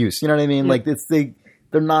 disuse. You know what I mean? Yeah. Like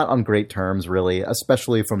they're not on great terms, really,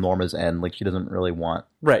 especially from Norma's end. Like she doesn't really want.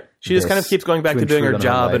 Right. She just kind of keeps going back to doing her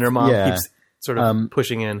job, and her mom keeps sort of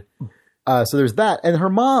pushing in. So there's that, and her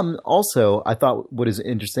mom also. I thought what is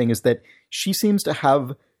interesting is that she seems to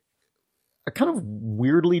have a kind of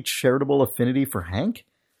weirdly charitable affinity for Hank.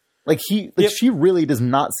 Like she really does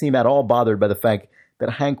not seem at all bothered by the fact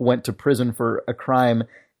that Hank went to prison for a crime.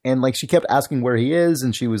 And like she kept asking where he is,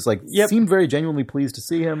 and she was like seemed very genuinely pleased to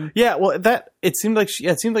see him. Yeah, well, it seemed like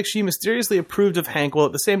she mysteriously approved of Hank. Well,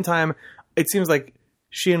 at the same time, it seems like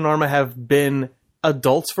she and Norma have been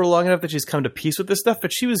adults for long enough that she's come to peace with this stuff.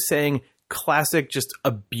 But she was saying classic, just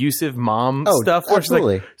abusive mom stuff. Where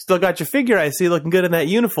absolutely. She's like, "Still got your figure. I see, looking good in that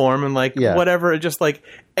uniform," and like whatever. Just like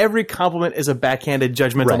every compliment is a backhanded,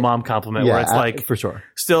 judgmental mom compliment. Yeah, where it's like for sure.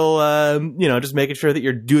 Still, just making sure that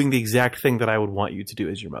you're doing the exact thing that I would want you to do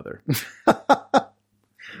as your mother.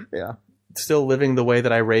 Yeah. Still living the way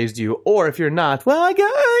that I raised you. Or if you're not, well, I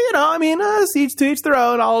guess, each to each their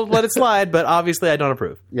own. I'll let it slide, but obviously I don't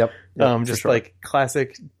approve. Yep. Just like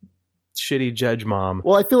classic shitty judge mom.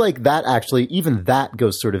 Well, I feel like that actually, even that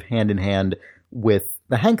goes sort of hand in hand with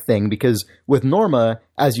the Hank thing, because with Norma,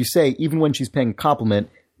 as you say, even when she's paying a compliment,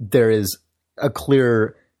 there is a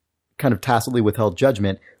clear kind of tacitly withheld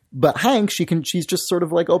judgment. But Hank, she's just sort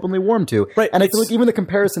of like openly warm to. Right. And I feel like even the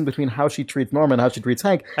comparison between how she treats Norma and how she treats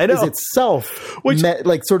Hank is itself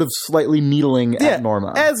like sort of slightly needling at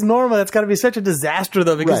Norma. As Norma, that's got to be such a disaster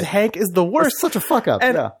though, because Hank is the worst. It's such a fuck up.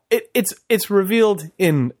 And it's revealed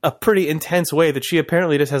in a pretty intense way that she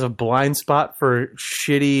apparently just has a blind spot for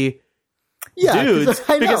shitty dudes.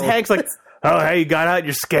 Because Hank's like, "Oh, hey, you got out,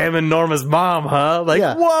 you're scamming Norma's mom, huh?" Like,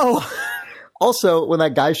 whoa. Also, when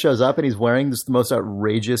that guy shows up and he's wearing the most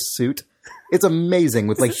outrageous suit, it's amazing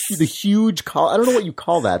with like the huge collar. I don't know what you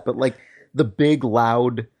call that, but like the big,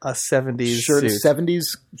 loud 70s shirt, suit. 70s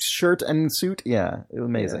shirt and suit. Yeah, it was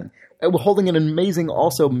amazing. And holding an amazing,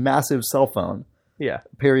 also massive cell phone. Yeah,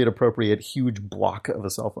 period appropriate, huge block of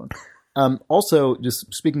a cell phone. Also, just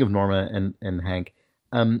speaking of Norma and Hank,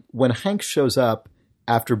 when Hank shows up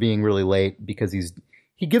after being really late because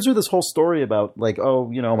he gives her this whole story about like,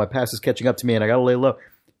 oh, you know, my past is catching up to me and I got to lay low.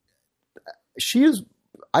 She is,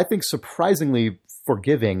 I think, surprisingly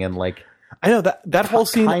forgiving and like. I know that whole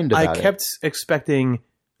scene. I kept it. expecting.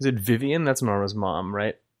 Is it Vivian? That's Norma's mom,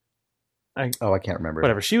 right? I can't remember.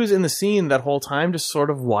 Whatever. She was in the scene that whole time, just sort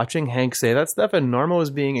of watching Hank say that stuff, and Norma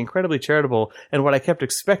was being incredibly charitable. And what I kept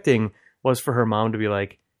expecting was for her mom to be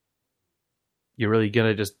like, "You're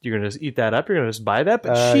gonna just eat that up? You're gonna just buy that?"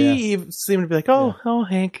 But she seemed to be like, "Oh,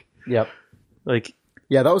 Hank." Yep. Like,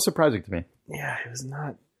 yeah, that was surprising to me. Yeah, it was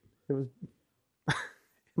not. It was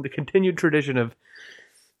the continued tradition of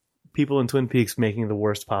people in Twin Peaks making the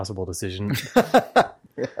worst possible decision.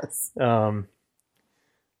 Yes.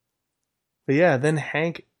 But yeah, then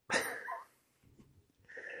Hank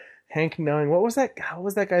knowing what was that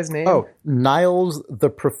guy's name? Oh, Niles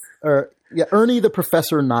Ernie the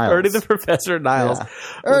Professor Niles. Ernie the Professor Niles. Yeah.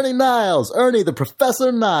 Ernie Niles. Ernie the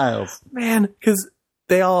Professor Niles. Man, because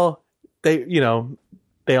they all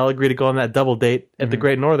agree to go on that double date at the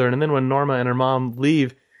Great Northern, and then when Norma and her mom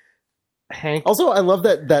leave, Hank. Also, I love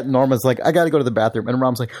that Norma's like, I got to go to the bathroom, and her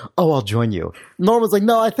mom's like, oh, I'll join you. Norma's like,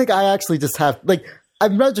 no, I think I actually just have like. I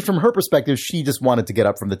imagine from her perspective, she just wanted to get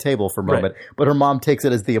up from the table for a moment, but her mom takes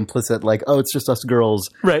it as the implicit, like, oh, it's just us girls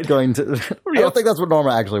going to. I don't think that's what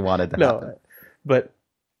Norma actually wanted to happen. But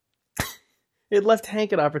it left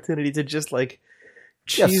Hank an opportunity to just like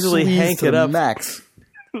cheesily Hank it up. Max.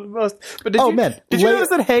 But did you notice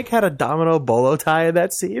that Hank had a domino bolo tie in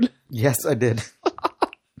that scene? Yes, I did.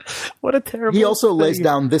 What a terrible. He also lays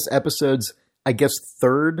down this episode's, I guess,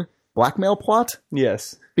 third blackmail plot.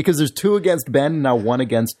 Yes. Because there's 2 against Ben, now 1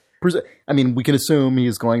 against... I mean, we can assume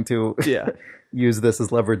he's going to use this as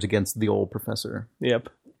leverage against the old professor. Yep.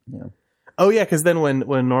 Yeah. Oh, yeah, because then when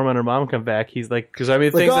Norma and her mom come back, he's like... Because, I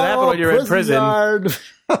mean, things that happen when you're in prison...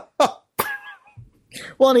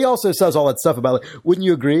 Well, and he also says all that stuff about, like, wouldn't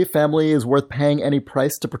you agree family is worth paying any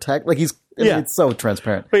price to protect? Like, it's so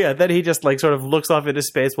transparent. But yeah, then he just, like, sort of looks off into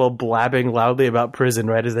space while blabbing loudly about prison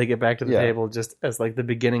right as they get back to the table, just as, like, the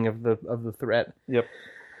beginning of the threat. Yep.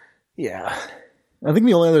 Yeah. I think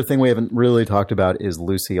the only other thing we haven't really talked about is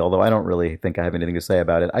Lucy, although I don't really think I have anything to say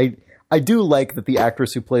about it. I do like that the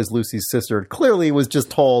actress who plays Lucy's sister clearly was just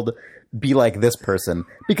told, be like this person,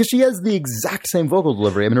 because she has the exact same vocal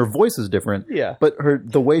delivery. I mean, her voice is different, but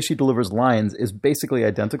the way she delivers lines is basically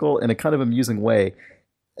identical in a kind of amusing way.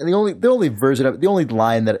 And the only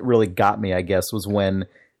line that really got me, I guess, was when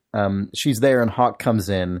she's there and Hawk comes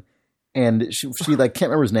in, and she like can't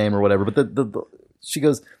remember his name or whatever, but she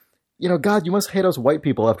goes, you know, God, you must hate us white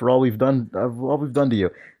people after all we've done to you.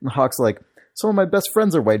 And Hawk's like, some of my best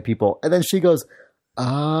friends are white people, and then she goes,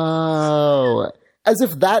 oh. As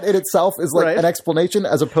if that in itself is like an explanation,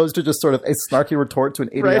 as opposed to just sort of a snarky retort to an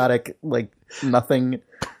idiotic, like, nothing.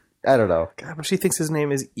 I don't know. God, but she thinks his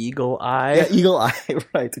name is Eagle Eye. Yeah, Eagle Eye,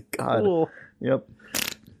 right. God. Cool. Yep.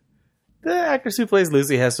 The actress who plays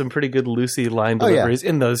Lucy has some pretty good Lucy line deliveries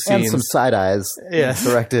in those scenes. And some side eyes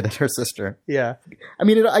directed at her sister. Yeah. I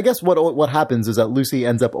mean, I guess what happens is that Lucy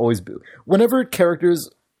ends up always... Whenever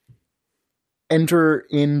characters enter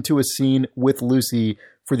into a scene with Lucy...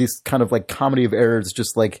 for these kind of like comedy of errors,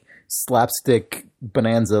 just like slapstick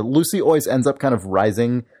bonanza, Lucy always ends up kind of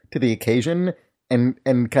rising to the occasion and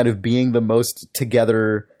kind of being the most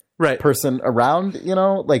together person around, you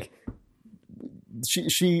know, like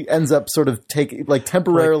she ends up sort of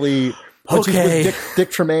temporarily, when she's with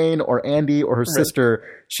Dick Tremaine or Andy or her sister,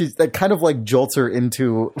 she's that kind of like jolts her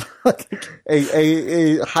into like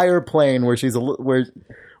a higher plane where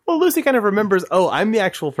well, Lucy kind of remembers, oh, I'm the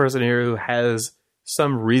actual person here who has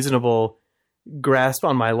some reasonable grasp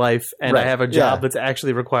on my life, and I have a job that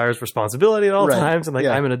actually requires responsibility at all times, and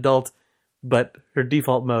I'm an adult, but her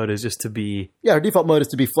default mode is just to be... Yeah, her default mode is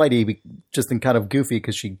to be flighty, just and kind of goofy,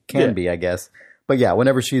 because she can be, I guess. But yeah,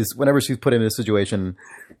 whenever she's put in a situation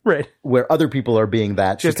where other people are being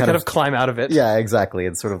that, she has to kind of climb out of it. Yeah, exactly,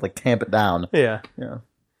 and sort of like tamp it down. Yeah. Yeah.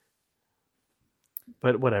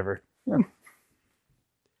 But whatever. Yeah. I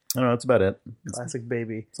don't know, that's about it. Classic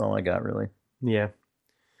baby. That's all I got, really. Yeah.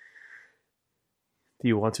 Do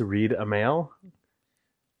you want to read a mail?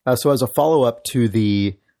 So as a follow-up to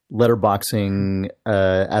the letterboxing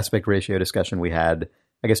aspect ratio discussion we had,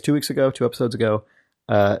 I guess 2 episodes ago,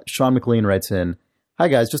 Sean McLean writes in, "Hi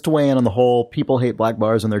guys, just to weigh in on the whole people hate black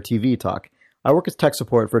bars and their TV talk. I work as tech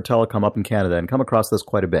support for a telecom up in Canada and come across this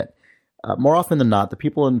quite a bit. More often than not, the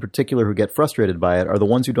people in particular who get frustrated by it are the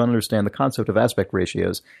ones who don't understand the concept of aspect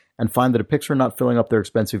ratios and find that a picture not filling up their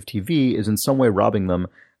expensive TV is in some way robbing them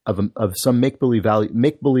of some make-believe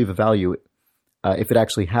value if it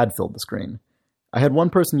actually had filled the screen. I had one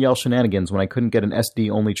person yell shenanigans when I couldn't get an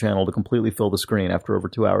SD-only channel to completely fill the screen after over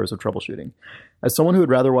 2 hours of troubleshooting. As someone who would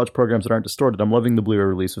rather watch programs that aren't distorted, I'm loving the Blu-ray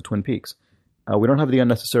release of Twin Peaks. We don't have the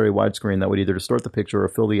unnecessary widescreen that would either distort the picture or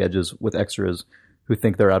fill the edges with extras who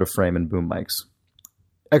think they're out of frame and boom mics.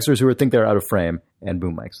 Extras who think they're out of frame and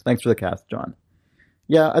boom mics. Thanks for the cast, John.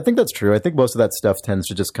 Yeah, I think that's true. I think most of that stuff tends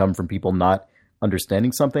to just come from people not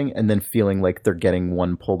understanding something and then feeling like they're getting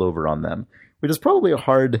one pulled over on them, which is probably a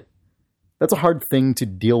hard thing to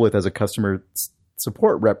deal with as a customer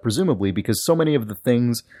support rep, presumably, because so many of the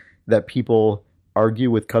things that people argue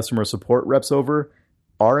with customer support reps over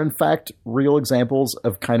are in fact real examples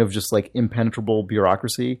of kind of just like impenetrable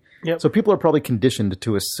bureaucracy. Yep. So people are probably conditioned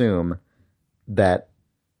to assume that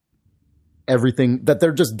that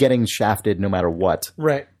they're just getting shafted no matter what.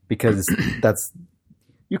 Right. Because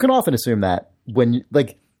you can often assume that when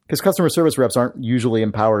because customer service reps aren't usually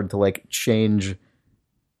empowered to like change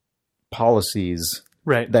policies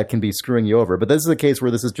that can be screwing you over. But this is a case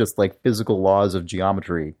where this is just like physical laws of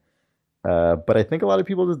geometry. But I think a lot of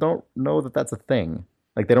people just don't know that that's a thing.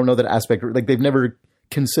 Like they don't know that they've never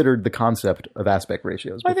considered the concept of aspect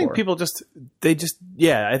ratios before. I think people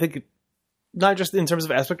I think not just in terms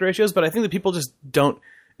of aspect ratios, but I think that people just don't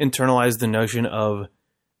internalize the notion of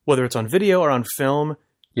whether it's on video or on film,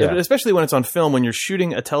 especially when it's on film, when you're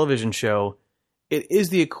shooting a television show, it is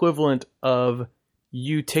the equivalent of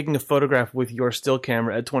you taking a photograph with your still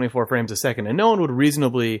camera at 24 frames a second. And no one would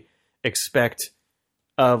reasonably expect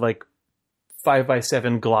a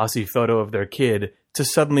 5x7 glossy photo of their kid to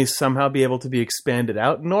suddenly somehow be able to be expanded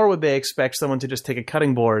out, nor would they expect someone to just take a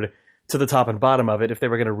cutting board to the top and bottom of it if they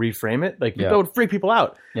were going to reframe it. That would freak people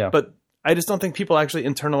out. Yeah. But I just don't think people actually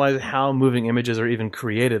internalize how moving images are even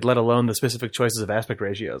created, let alone the specific choices of aspect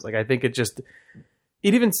ratios. I think it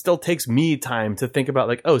even still takes me time to think about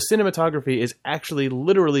cinematography is actually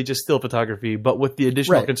literally just still photography, but with the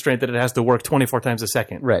additional constraint that it has to work 24 times a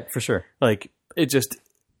second. Right, for sure.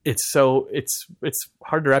 It's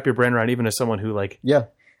hard to wrap your brain around, even as someone who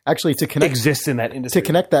actually to connect exists in that industry. To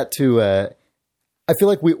connect that to, I feel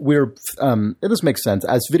like we're this makes sense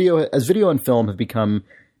as video and film have become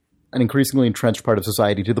an increasingly entrenched part of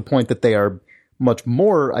society to the point that they are much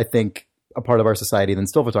more, I think, a part of our society than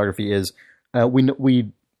still photography is.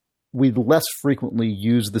 We less frequently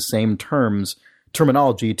use the same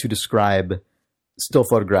terminology to describe still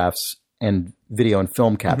photographs and video and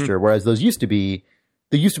film capture, whereas there used to be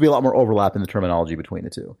a lot more overlap in the terminology between the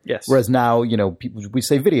two. Yes. Whereas now, we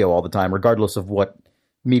say video all the time, regardless of what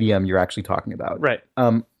medium you're actually talking about. Right.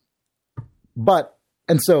 And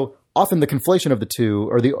so often the conflation of the two,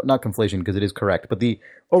 or not conflation because it is correct, but the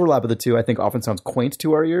overlap of the two, I think often sounds quaint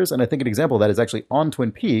to our ears. And I think an example of that is actually on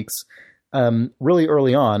Twin Peaks, really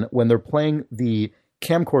early on when they're playing the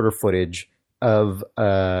camcorder footage of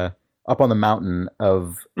up on the mountain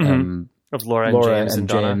of Laura and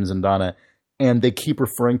James and Donna. And they keep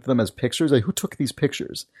referring to them as pictures. Who took these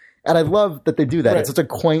pictures? And I love that they do that. Right. It's such a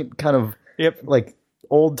quaint kind of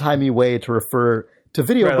old-timey way to refer to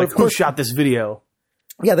video. Right, but of course, who shot this video?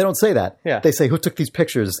 Yeah, they don't say that. Yeah. They say, who took these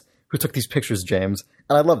pictures? Who took these pictures, James?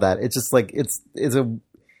 And I love that. It's just it's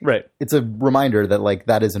a reminder that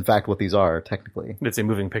that is in fact what these are technically. It's a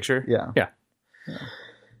moving picture. Yeah.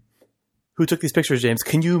 Who took these pictures, James?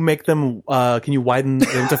 Can you make them? Can you widen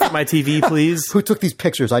them to fit my TV, please? Who took these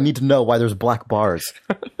pictures? I need to know why there's black bars.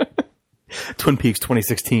 Twin Peaks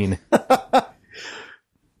 2016.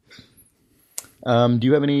 Do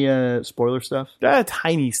you have any spoiler stuff?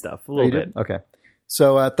 Tiny stuff, a little bit. Okay.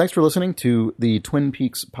 So thanks for listening to the Twin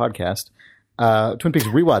Peaks podcast, Twin Peaks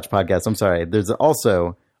Rewatch podcast. I'm sorry. There's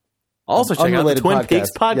also check out the Twin Peaks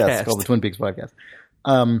podcast. Yes, it's called the Twin Peaks podcast.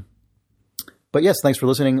 But yes, thanks for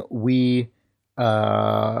listening. We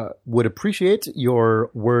would appreciate your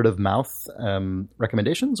word of mouth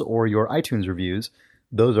recommendations or your iTunes reviews.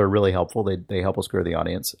 Those are really helpful. They help us grow the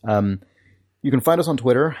audience. You can find us on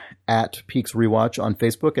Twitter at Peaks Rewatch, on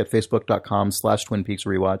Facebook at facebook.com/Twin Peaks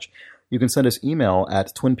Rewatch. You can send us email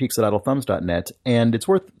at twinpeaks@idlethumbs.net. And it's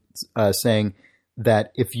worth saying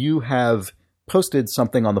that if you have posted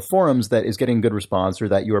something on the forums that is getting good response or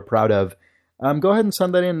that you are proud of, go ahead and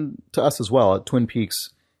send that in to us as well at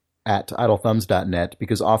twinpeaks@idlethumbs.net,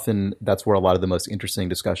 because often that's where a lot of the most interesting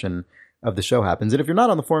discussion of the show happens. And if you're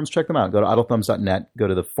not on the forums, check them out. Go to idlethumbs.net, go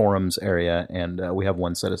to the forums area, and we have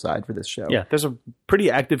one set aside for this show. Yeah, there's a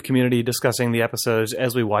pretty active community discussing the episodes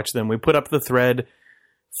as we watch them. We put up the thread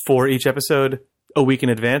for each episode a week in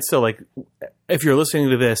advance. So if you're listening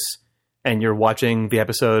to this and you're watching the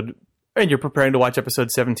episode and you're preparing to watch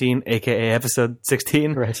episode 17, aka episode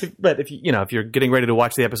 16, right? But if you're getting ready to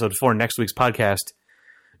watch the episode for next week's podcast,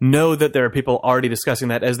 know that there are people already discussing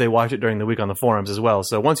that as they watch it during the week on the forums as well.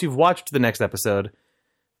 So once you've watched the next episode,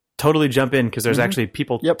 totally jump in because there's actually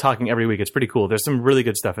people talking every week. It's pretty cool. There's some really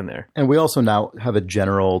good stuff in there. And we also now have a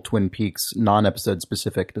general Twin Peaks non-episode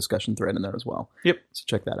specific discussion thread in there as well. Yep. So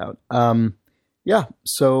check that out.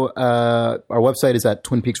 So our website is at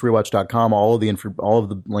twinpeaksrewatch.com. All of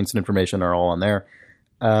the links and information are all on there.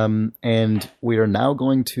 And we are now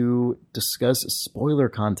going to discuss spoiler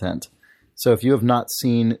content. So if you have not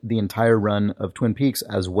seen the entire run of Twin Peaks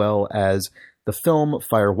as well as the film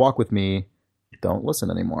Fire Walk With Me, don't listen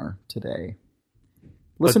anymore today.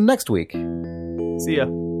 Listen next week. See ya.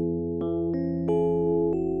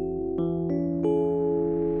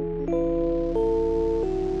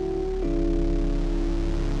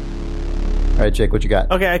 All right, Jake, what you got?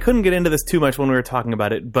 Okay, I couldn't get into this too much when we were talking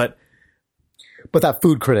about it, but that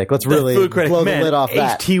food critic, let's really blow the lid off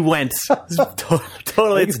that. H.T. Wentz. Totally.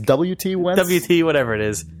 I think it's W.T. Wentz? W.T. whatever it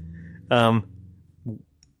is. No.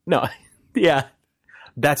 Yeah.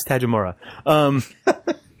 That's Tajimura.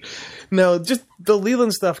 No, just the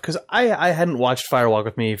Leland stuff, because I hadn't watched Fire Walk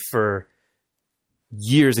With Me for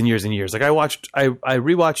years and years and years. Like I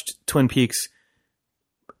rewatched Twin Peaks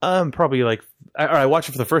probably I watched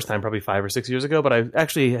it for the first time probably 5 or 6 years ago, but I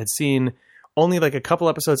actually had seen only like a couple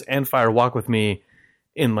episodes and Fire Walk With Me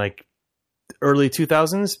in like early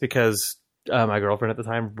 2000s because my girlfriend at the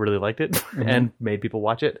time really liked it and made people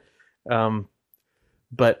watch it.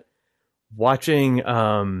 But watching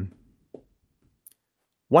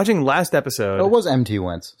last episode... Oh, it was MT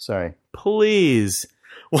Wentz. Sorry. Please.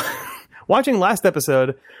 Watching last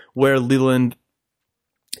episode where Leland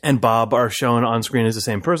and Bob are shown on screen as the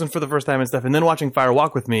same person for the first time and stuff, and then watching Fire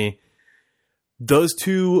Walk With Me, those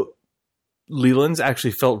two Lelands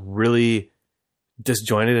actually felt really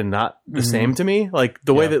disjointed and not the same to me. Like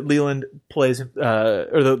the way that Leland plays, or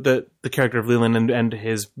the character of Leland and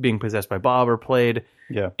his being possessed by Bob are played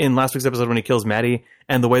in last week's episode when he kills Maddie,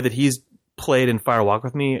 and the way that he's played in Fire Walk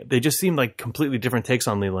With Me, they just seemed like completely different takes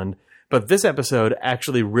on Leland. But this episode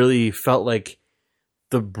actually really felt like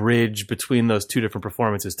the bridge between those two different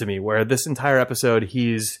performances to me, where this entire episode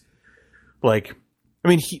he's like, I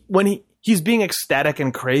mean, he's being ecstatic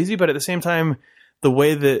and crazy, but at the same time, the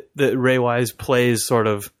way that Ray Wise plays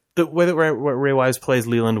Ray Wise plays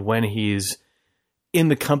Leland when he's in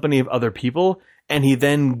the company of other people, and he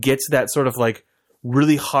then gets that sort of like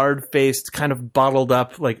really hard-faced, kind of bottled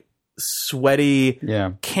up, like sweaty,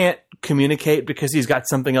 can't communicate because he's got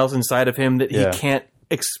something else inside of him that he can't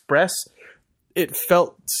express. It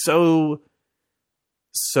felt so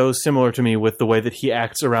similar to me with the way that he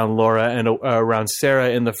acts around Laura and around Sarah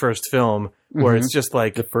in the first film, where it's just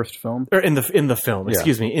like the first film, or in the film.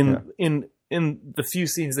 Excuse me, in the few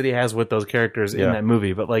scenes that he has with those characters in that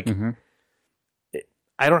movie. But like,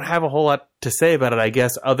 I don't have a whole lot to say about it, I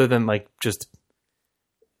guess, other than like just.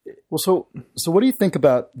 Well, so what do you think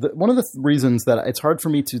about one of the reasons that it's hard for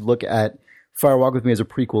me to look at Fire Walk With Me as a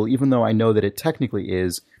prequel, even though I know that it technically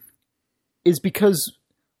is because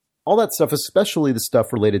all that stuff, especially the stuff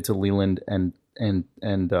related to Leland and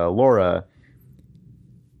Laura,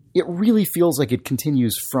 it really feels like it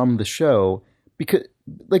continues from the show because,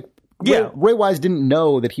 like, Ray Wise didn't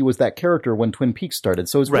know that he was that character when Twin Peaks started,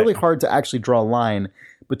 so it's really hard to actually draw a line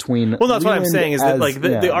between. Well, that's Leland what I'm saying is that like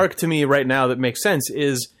the arc to me right now that makes sense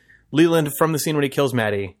is Leland from the scene when he kills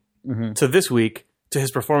Maddie to this week to his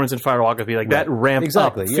performance in Fire Walk With Me, like that ramp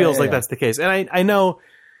up feels like that's the case, and I know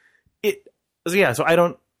it. Yeah, so I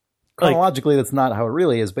don't chronologically that's not how it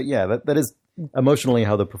really is, but that is emotionally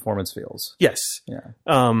how the performance feels. Yes. Yeah.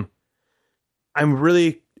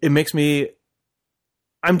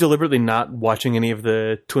 I'm deliberately not watching any of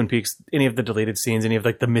the Twin Peaks, any of the deleted scenes, any of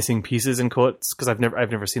like the missing pieces in quotes, because I've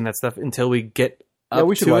never seen that stuff until we get up to it. Yeah,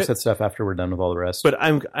 we should watch that stuff after we're done with all the rest. But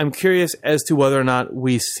I'm curious as to whether or not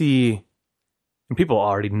we see, and people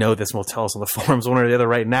already know this and will tell us on the forums one or the other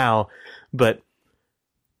right now, but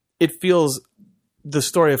it feels the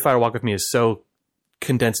story of Fire Walk With Me is so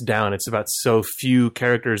condensed down. It's about so few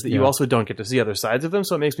characters that you also don't get to see other sides of them.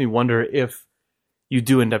 So it makes me wonder if you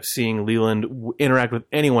do end up seeing Leland interact with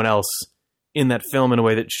anyone else in that film in a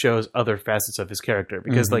way that shows other facets of his character.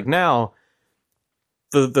 Because like now,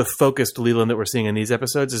 the focused Leland that we're seeing in these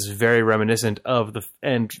episodes is very reminiscent of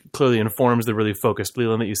and clearly informs the really focused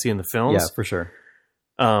Leland that you see in the films. Yeah, for sure.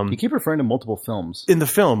 You keep referring to multiple films. In the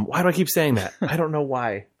film. Why do I keep saying that? I don't know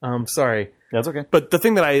why. Sorry. That's okay. But the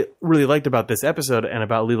thing that I really liked about this episode and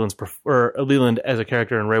about Leland as a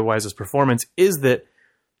character and Ray Wise's performance is that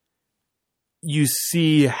you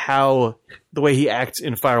see how the way he acts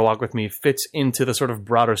in Fire Walk With Me fits into the sort of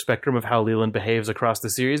broader spectrum of how Leland behaves across the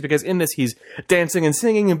series. Because in this, he's dancing and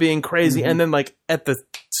singing and being crazy. And then like at the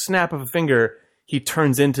snap of a finger, he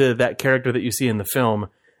turns into that character that you see in the film.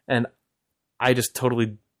 And I just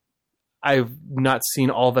I've not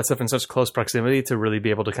seen all of that stuff in such close proximity to really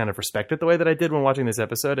be able to kind of respect it the way that I did when watching this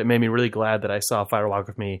episode. It made me really glad that I saw Fire Walk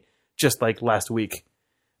with Me just like last week,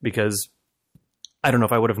 because I don't know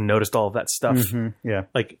if I would have noticed all of that stuff. Mm-hmm. Yeah.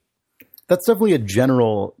 Like, that's definitely a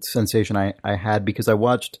general sensation I had, because I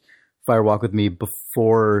watched Fire Walk with Me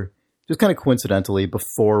before, just kind of coincidentally,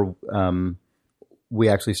 before we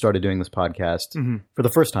actually started doing this podcast for the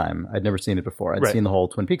first time. I'd never seen it before. I'd seen the whole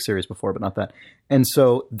Twin Peaks series before, but not that. And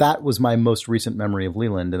so that was my most recent memory of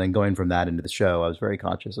Leland. And then going from that into the show, I was very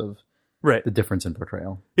conscious of the difference in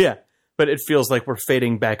portrayal. Yeah. But it feels like we're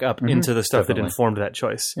fading back up into the stuff that informed that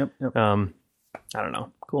choice. Yep. I don't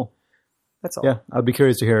know. Cool. That's all. Yeah. I'd be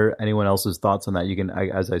curious to hear anyone else's thoughts on that. You can,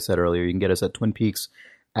 as I said earlier, you can get us at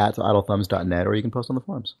twinpeaks@idlethumbs.net, or you can post on the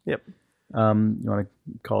forums. Yep. You want to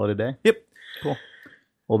call it a day? Yep. Cool.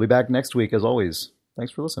 We'll be back next week, as always.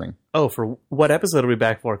 Thanks for listening. Oh, for what episode are we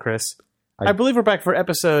back for, Chris? I believe we're back for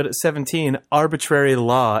episode 17, Arbitrary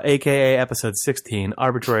Law, a.k.a. episode 16,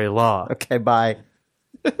 Arbitrary Law. Okay, bye.